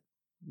than that,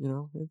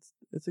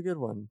 it's a good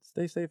one.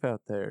 Stay safe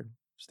out there.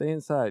 Stay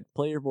inside.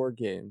 Play your board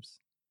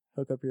games.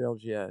 Hook up your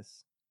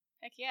LGS.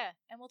 Heck yeah,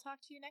 and we'll talk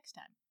to you next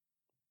time.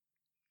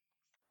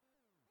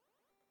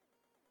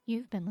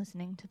 You've been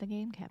listening to The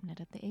Game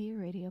Cabinet at the AU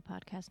Radio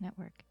Podcast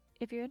Network.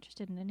 If you're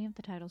interested in any of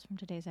the titles from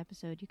today's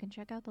episode, you can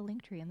check out the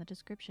link tree in the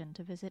description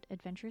to visit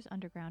Adventures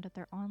Underground at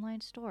their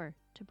online store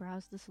to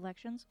browse the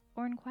selections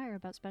or inquire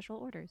about special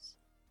orders.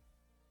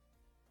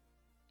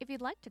 If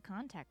you'd like to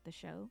contact the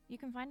show, you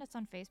can find us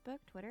on Facebook,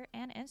 Twitter,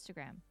 and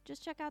Instagram.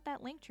 Just check out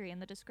that link tree in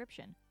the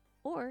description.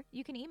 Or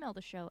you can email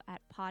the show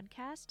at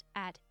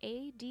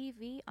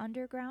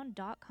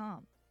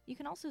podcast@advunderground.com. You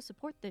can also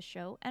support this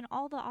show and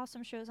all the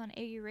awesome shows on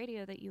AU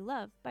Radio that you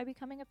love by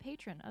becoming a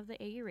patron of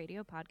the AU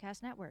Radio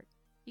Podcast Network.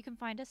 You can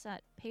find us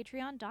at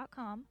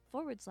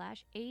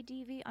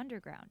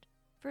patreon.com/ADVUnderground.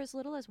 For as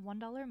little as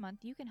 $1 a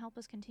month, you can help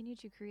us continue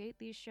to create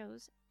these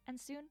shows, and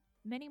soon,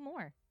 many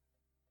more.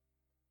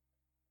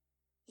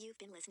 You've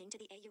been listening to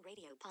the AU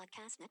Radio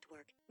Podcast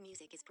Network.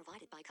 Music is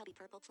provided by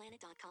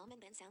CubbyPurplePlanet.com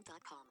and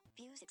BenSound.com.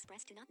 Views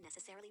expressed do not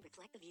necessarily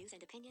reflect the views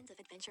and opinions of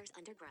Adventures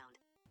Underground.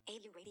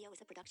 AU Radio is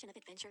a production of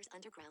Adventures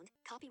Underground.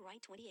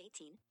 Copyright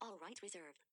 2018. All rights reserved.